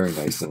 holds very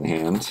nice in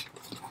hand.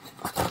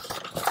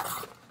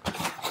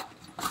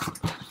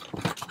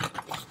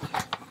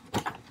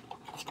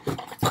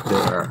 There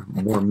are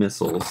more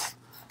missiles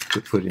to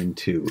put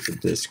into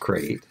this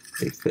crate.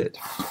 They fit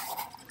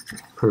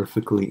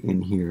perfectly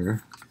in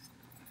here.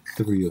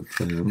 3 of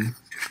them.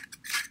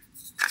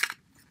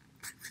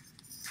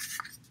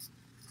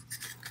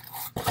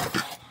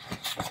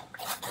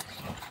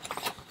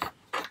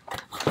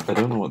 I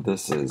don't know what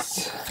this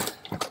is.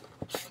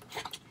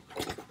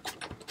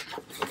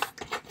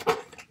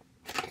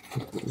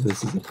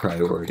 This is a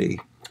priority,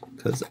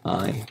 because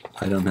I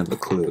don't have a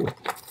clue.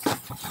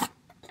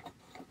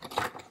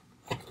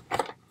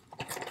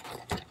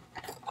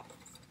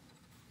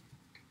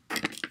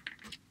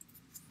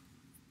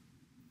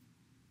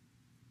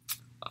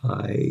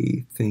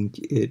 I think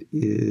it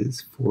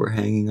is for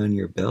hanging on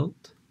your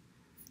belt.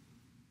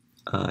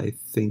 I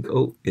think,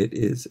 oh, it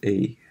is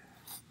a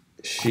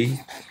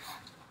sheath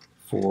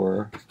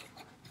for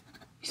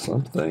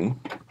something.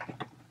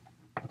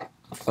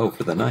 Oh,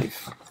 for the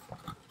knife,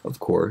 of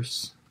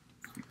course.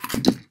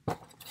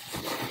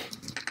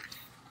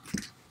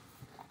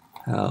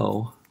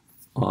 How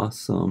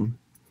awesome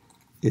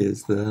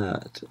is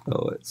that?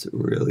 Oh, it's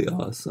really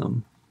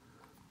awesome.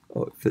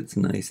 Oh, it fits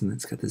nice, and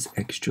it's got this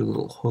extra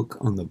little hook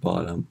on the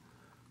bottom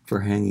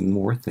for hanging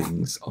more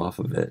things off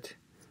of it.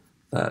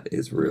 That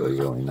is really,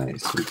 really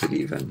nice. We could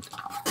even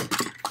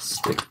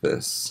stick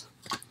this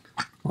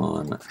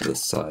on the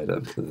side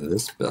of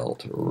this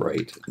belt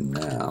right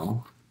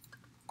now.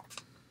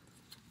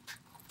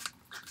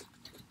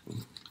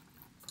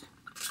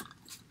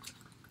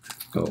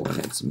 Oh, and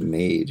it's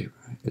made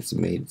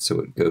so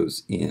it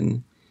goes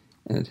in,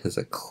 and it has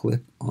a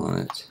clip on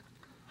it,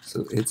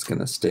 so it's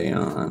gonna stay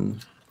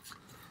on.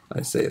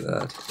 I say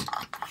that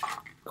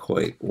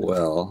quite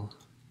well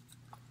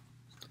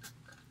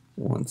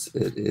once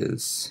it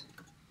is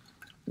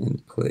in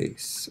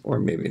place, or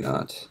maybe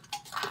not.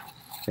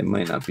 It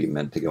might not be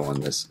meant to go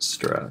on this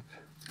strap.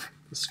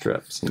 The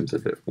strap seems a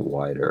bit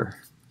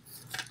wider,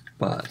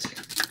 but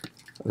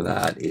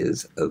that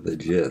is the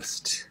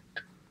gist.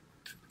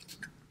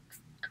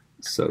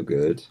 So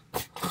good.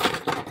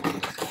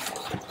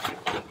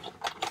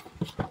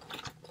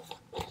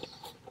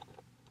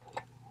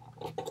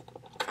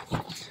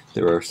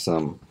 There are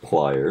some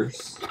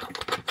pliers.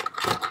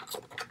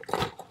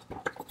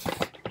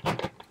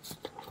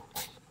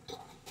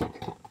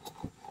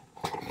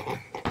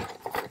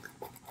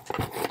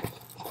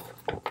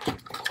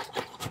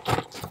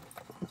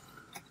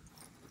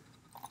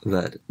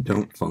 That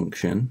don't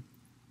function.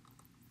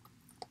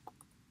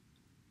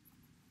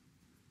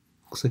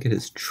 Looks like it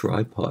has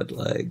tripod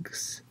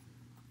legs.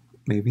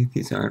 Maybe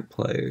these aren't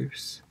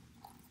pliers.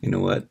 You know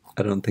what?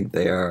 I don't think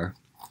they are.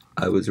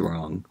 I was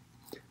wrong.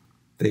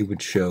 They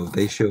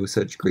show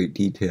such great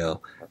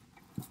detail.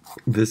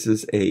 This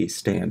is a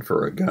stand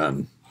for a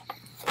gun.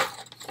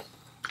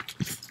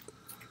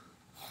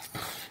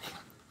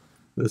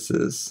 This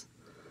is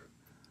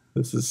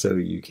so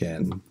you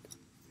can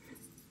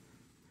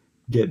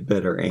get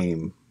better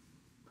aim.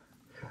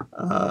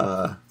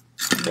 Yeah,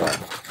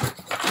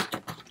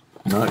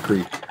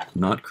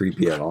 not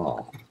creepy at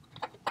all.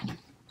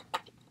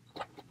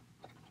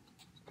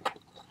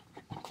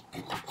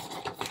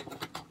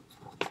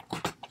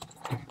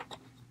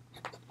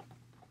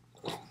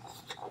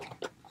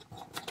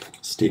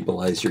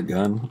 Stabilize your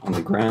gun on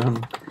the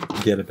ground,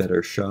 get a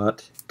better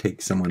shot,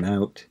 take someone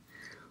out.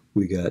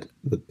 We got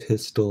the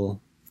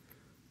pistol.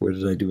 Where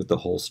did I do with the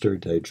holster?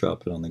 Did I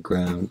drop it on the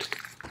ground?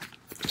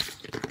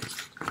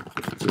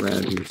 It's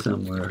around here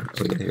somewhere.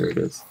 Oh yeah, here it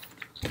is.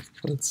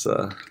 Let's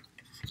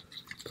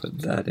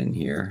put that in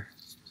here.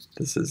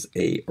 This is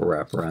a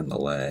wrap around the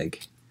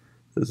leg.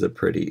 This is a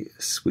pretty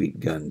sweet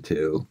gun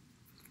too.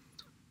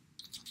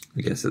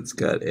 I guess it's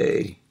got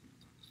a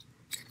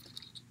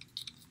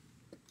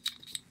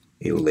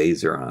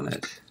laser on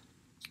it.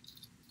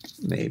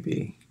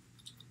 Maybe.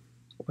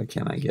 Why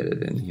can't I get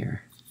it in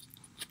here?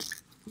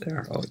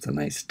 There. Oh, it's a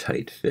nice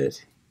tight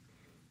fit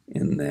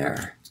in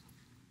there.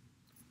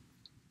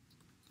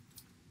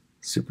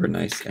 Super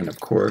nice. And of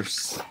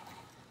course,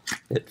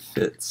 it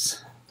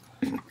fits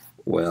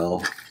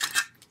well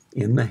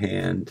in the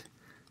hand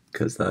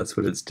because that's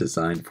what it's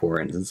designed for.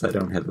 And since I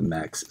don't have a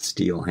Max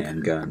Steel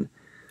handgun,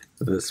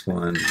 this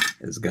one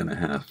is going to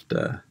have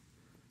to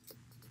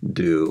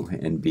do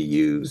and be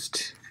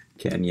used.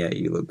 Ken, yeah,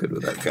 you look good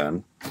with that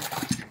gun.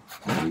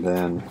 And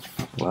then,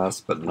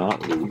 last but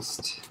not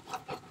least,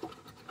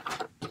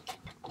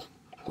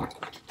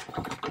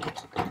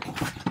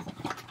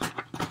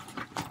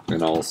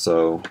 and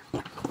also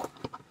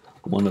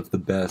one of the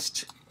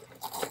best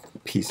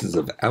pieces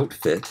of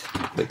outfit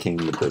that came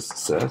with this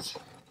set,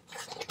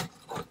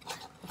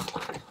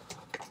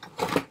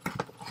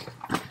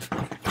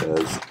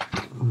 because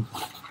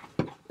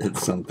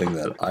it's something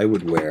that I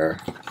would wear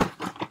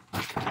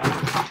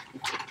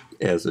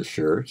as a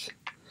shirt,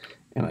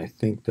 and I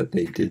think that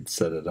they did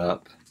set it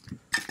up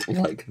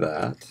like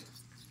that,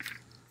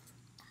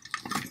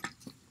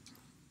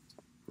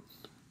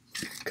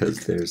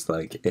 because there's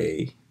like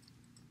a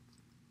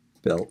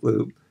belt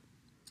loop,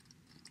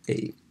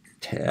 a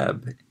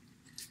tab,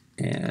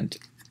 and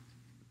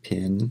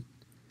pin,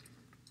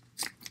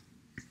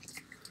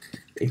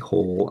 a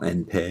hole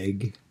and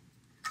peg,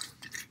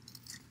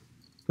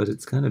 but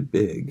it's kind of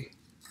big.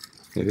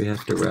 Maybe I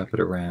have to wrap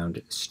it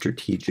around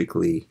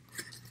strategically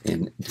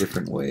in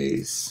different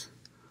ways,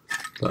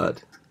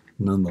 but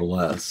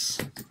nonetheless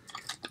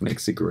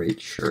makes a great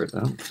shirt.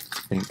 I don't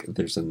think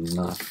there's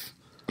enough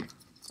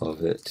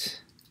of it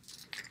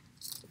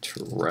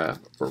to wrap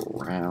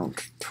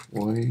around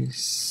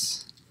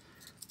twice.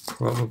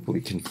 Probably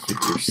can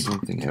figure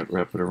something out.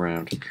 Wrap it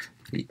around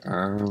the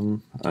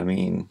arm. I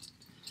mean,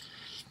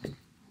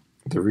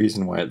 the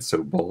reason why it's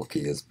so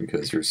bulky is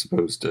because you're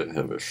supposed to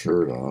have a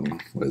shirt on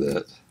with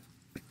it.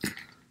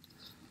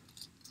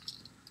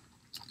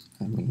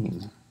 I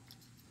mean,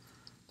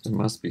 there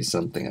must be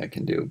something I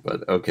can do,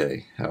 but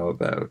okay, how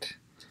about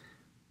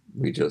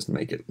we just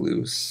make it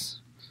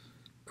loose,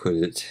 put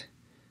it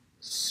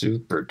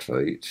super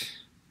tight.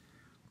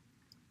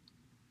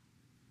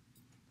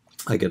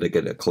 I gotta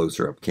get a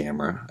closer up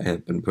camera. I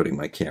have been putting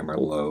my camera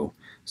low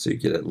so you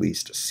could at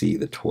least see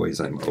the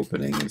toys I'm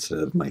opening instead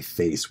of my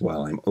face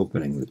while I'm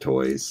opening the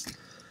toys.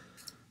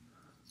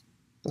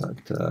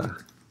 But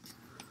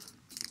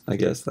I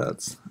guess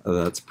that's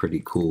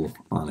pretty cool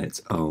on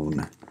its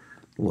own,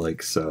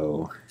 like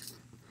so.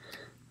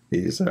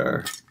 These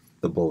are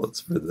the bullets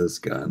for this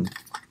gun,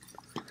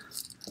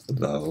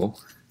 though.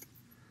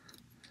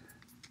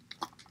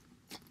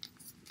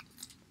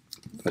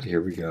 But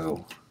here we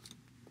go.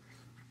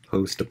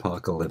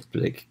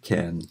 Post-apocalyptic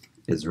Ken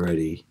is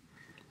ready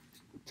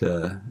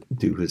to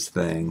do his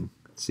thing.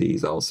 See,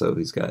 he's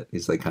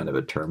like kind of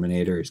a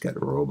Terminator. He's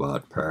got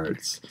robot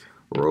parts,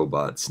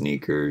 robot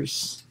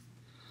sneakers.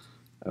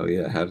 Oh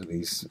yeah, how do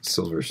these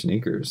silver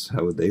sneakers,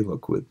 how would they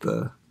look with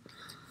the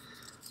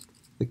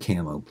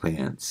camo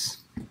pants?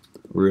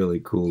 Really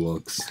cool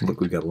looks.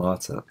 Look, we got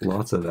lots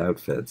of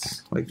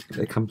outfits. Like,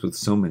 it comes with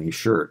so many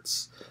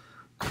shirts.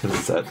 The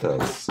set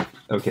does.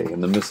 Okay,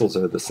 and the missiles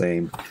are the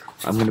same.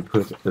 I'm going to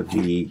put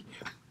the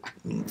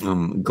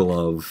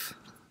glove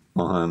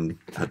on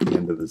at the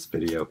end of this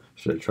video.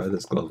 Should I try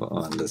this glove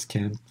on this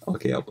Ken?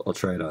 Okay, I'll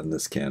try it on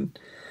this Ken.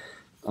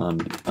 On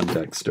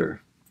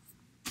Dexter.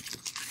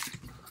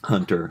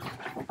 Hunter.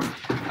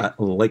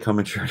 Like,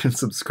 comment, share, and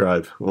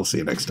subscribe. We'll see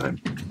you next time.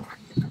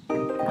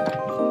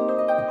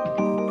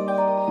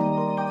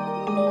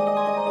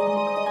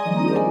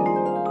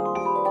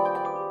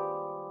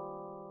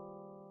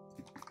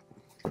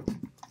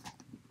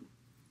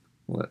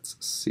 Let's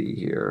see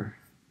here.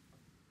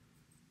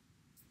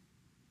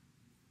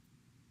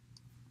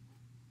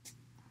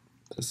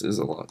 This is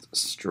a lot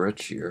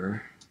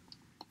stretchier.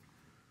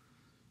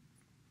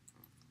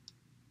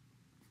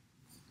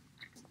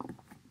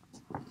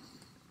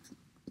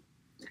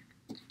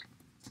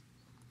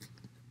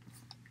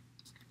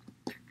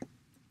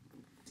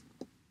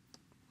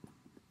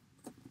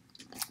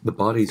 The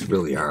bodies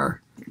really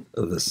are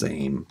the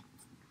same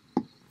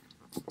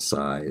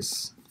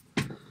size.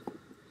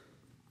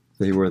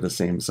 They were the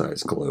same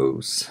size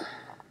clothes.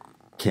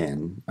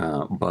 Ken,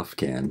 Buff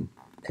Ken,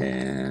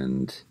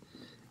 and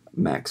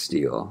Max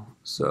Steel.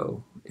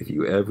 So if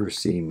you ever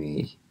see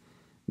me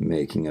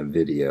making a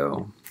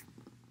video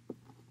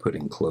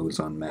putting clothes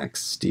on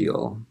Max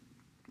Steel,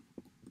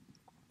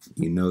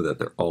 you know that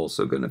they're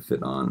also going to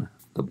fit on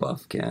the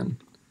Buff Ken.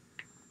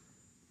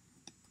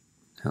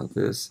 Now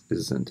this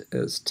isn't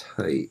as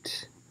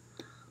tight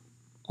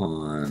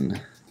on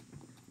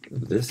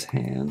this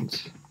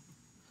hand.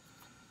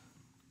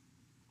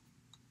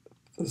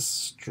 The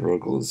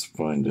struggle is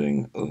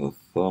finding the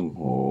thumb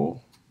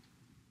hole.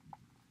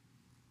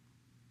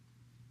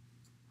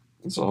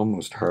 It's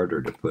almost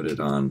harder to put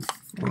it on.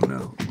 Oh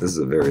no, this is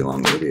a very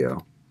long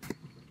video.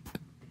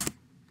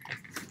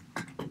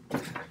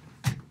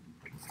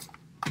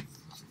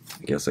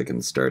 I guess I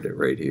can start it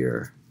right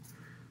here.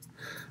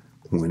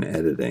 When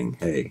editing,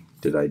 hey,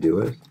 did I do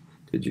it?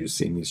 Did you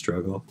see me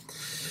struggle?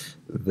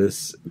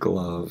 This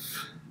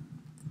glove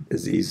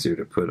is easier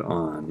to put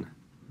on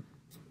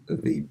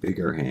the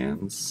bigger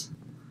hands.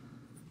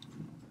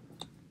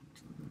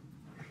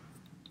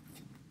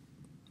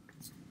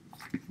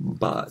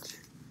 But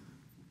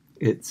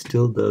it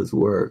still does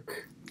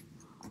work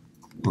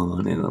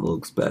on, and it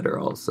looks better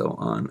also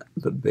on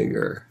the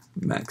bigger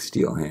Max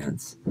Steel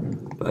hands.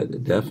 But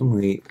it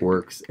definitely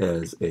works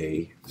as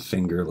a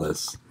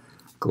fingerless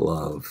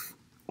glove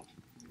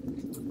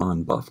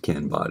on Buff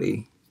Ken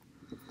body.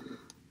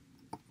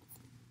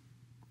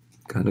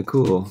 Kind of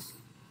cool.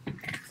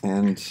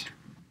 And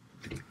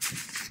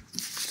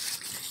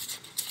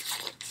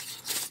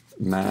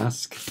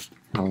mask,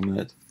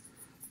 helmet,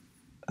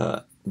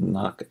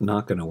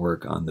 not gonna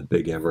work on the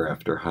big Ever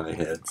After high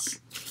heads.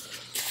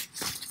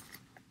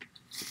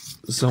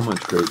 So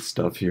much great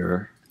stuff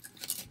here.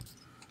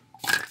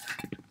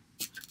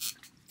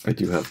 I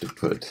do have to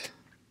put,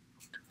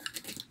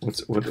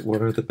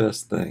 what are the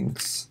best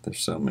things? There's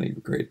so many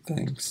great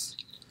things.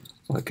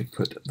 Well, I could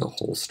put the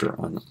holster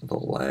on the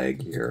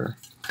leg here.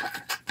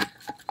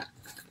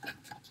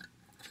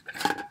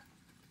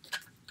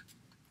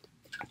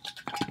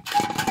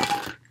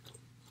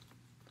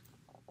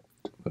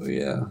 Oh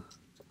yeah.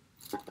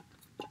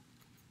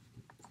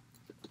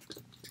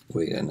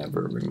 Wait, I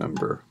never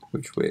remember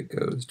which way it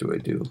goes. Do I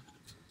do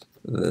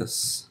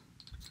this?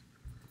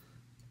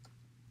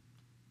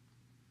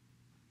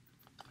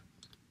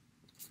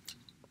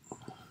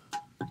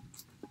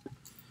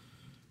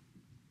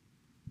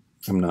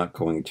 I'm not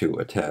going to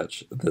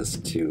attach this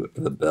to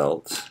the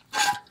belt,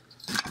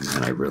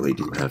 and I really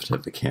do have to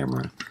have the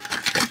camera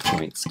that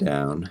points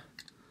down,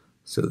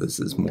 so this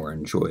is more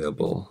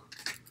enjoyable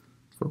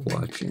for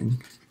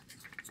watching.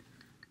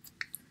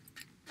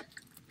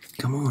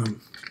 Come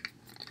on.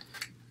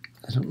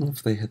 I don't know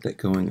if they had that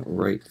going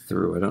right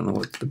through. I don't know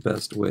what the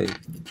best way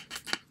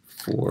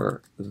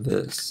for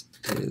this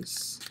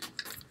is.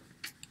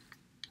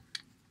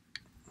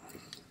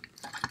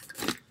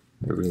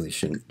 I really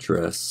shouldn't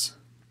dress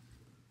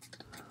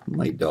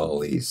my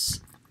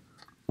dollies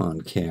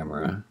on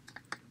camera.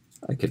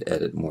 I could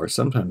edit more.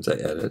 Sometimes I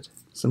edit.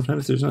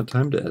 Sometimes there's not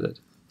time to edit.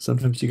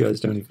 Sometimes you guys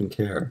don't even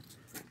care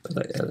that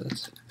I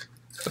edit.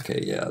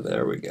 Okay, yeah,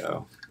 there we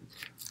go.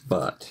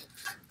 But,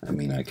 I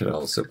mean, I could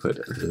also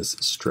put this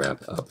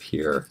strap up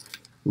here,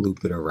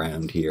 loop it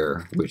around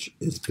here, which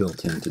is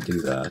built in to do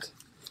that.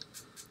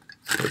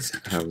 Because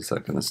how is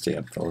that going to stay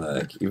up the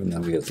leg? Even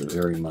though he has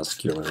very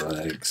muscular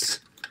legs.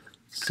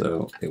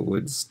 So it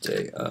would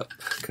stay up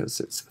because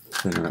it's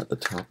thinner at the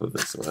top of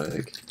his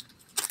leg.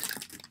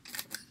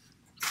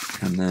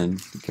 And then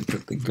you can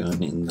put the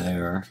gun in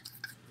there.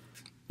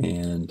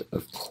 And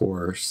of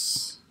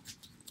course,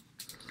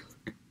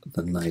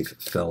 the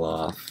knife fell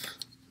off.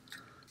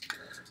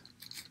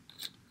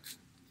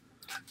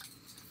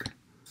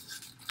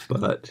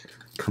 But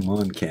come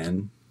on,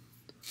 Ken.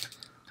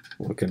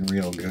 Looking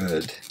real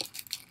good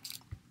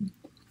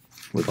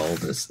with all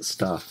this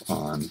stuff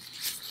on.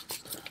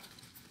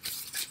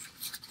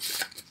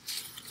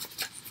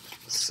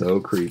 So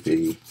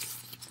creepy,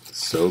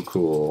 so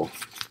cool,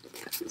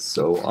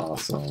 so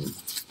awesome.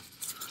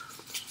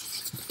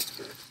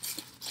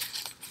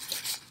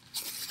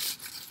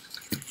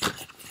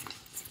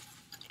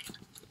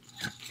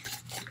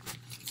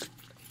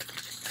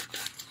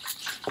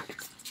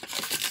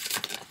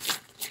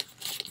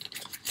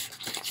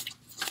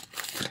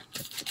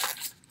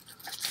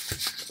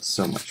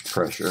 So much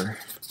pressure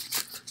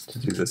to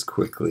do this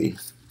quickly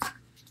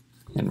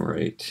and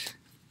right.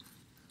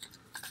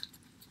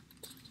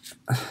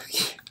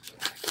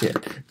 Yeah,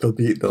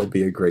 there'll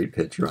be a great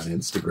picture on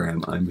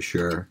Instagram, I'm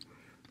sure.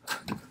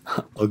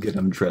 I'll get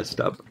them dressed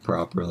up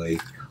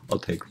properly. I'll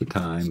take the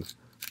time,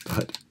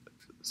 but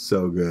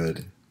so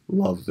good.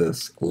 Love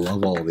this.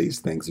 Love all these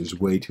things. There's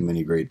way too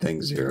many great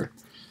things here.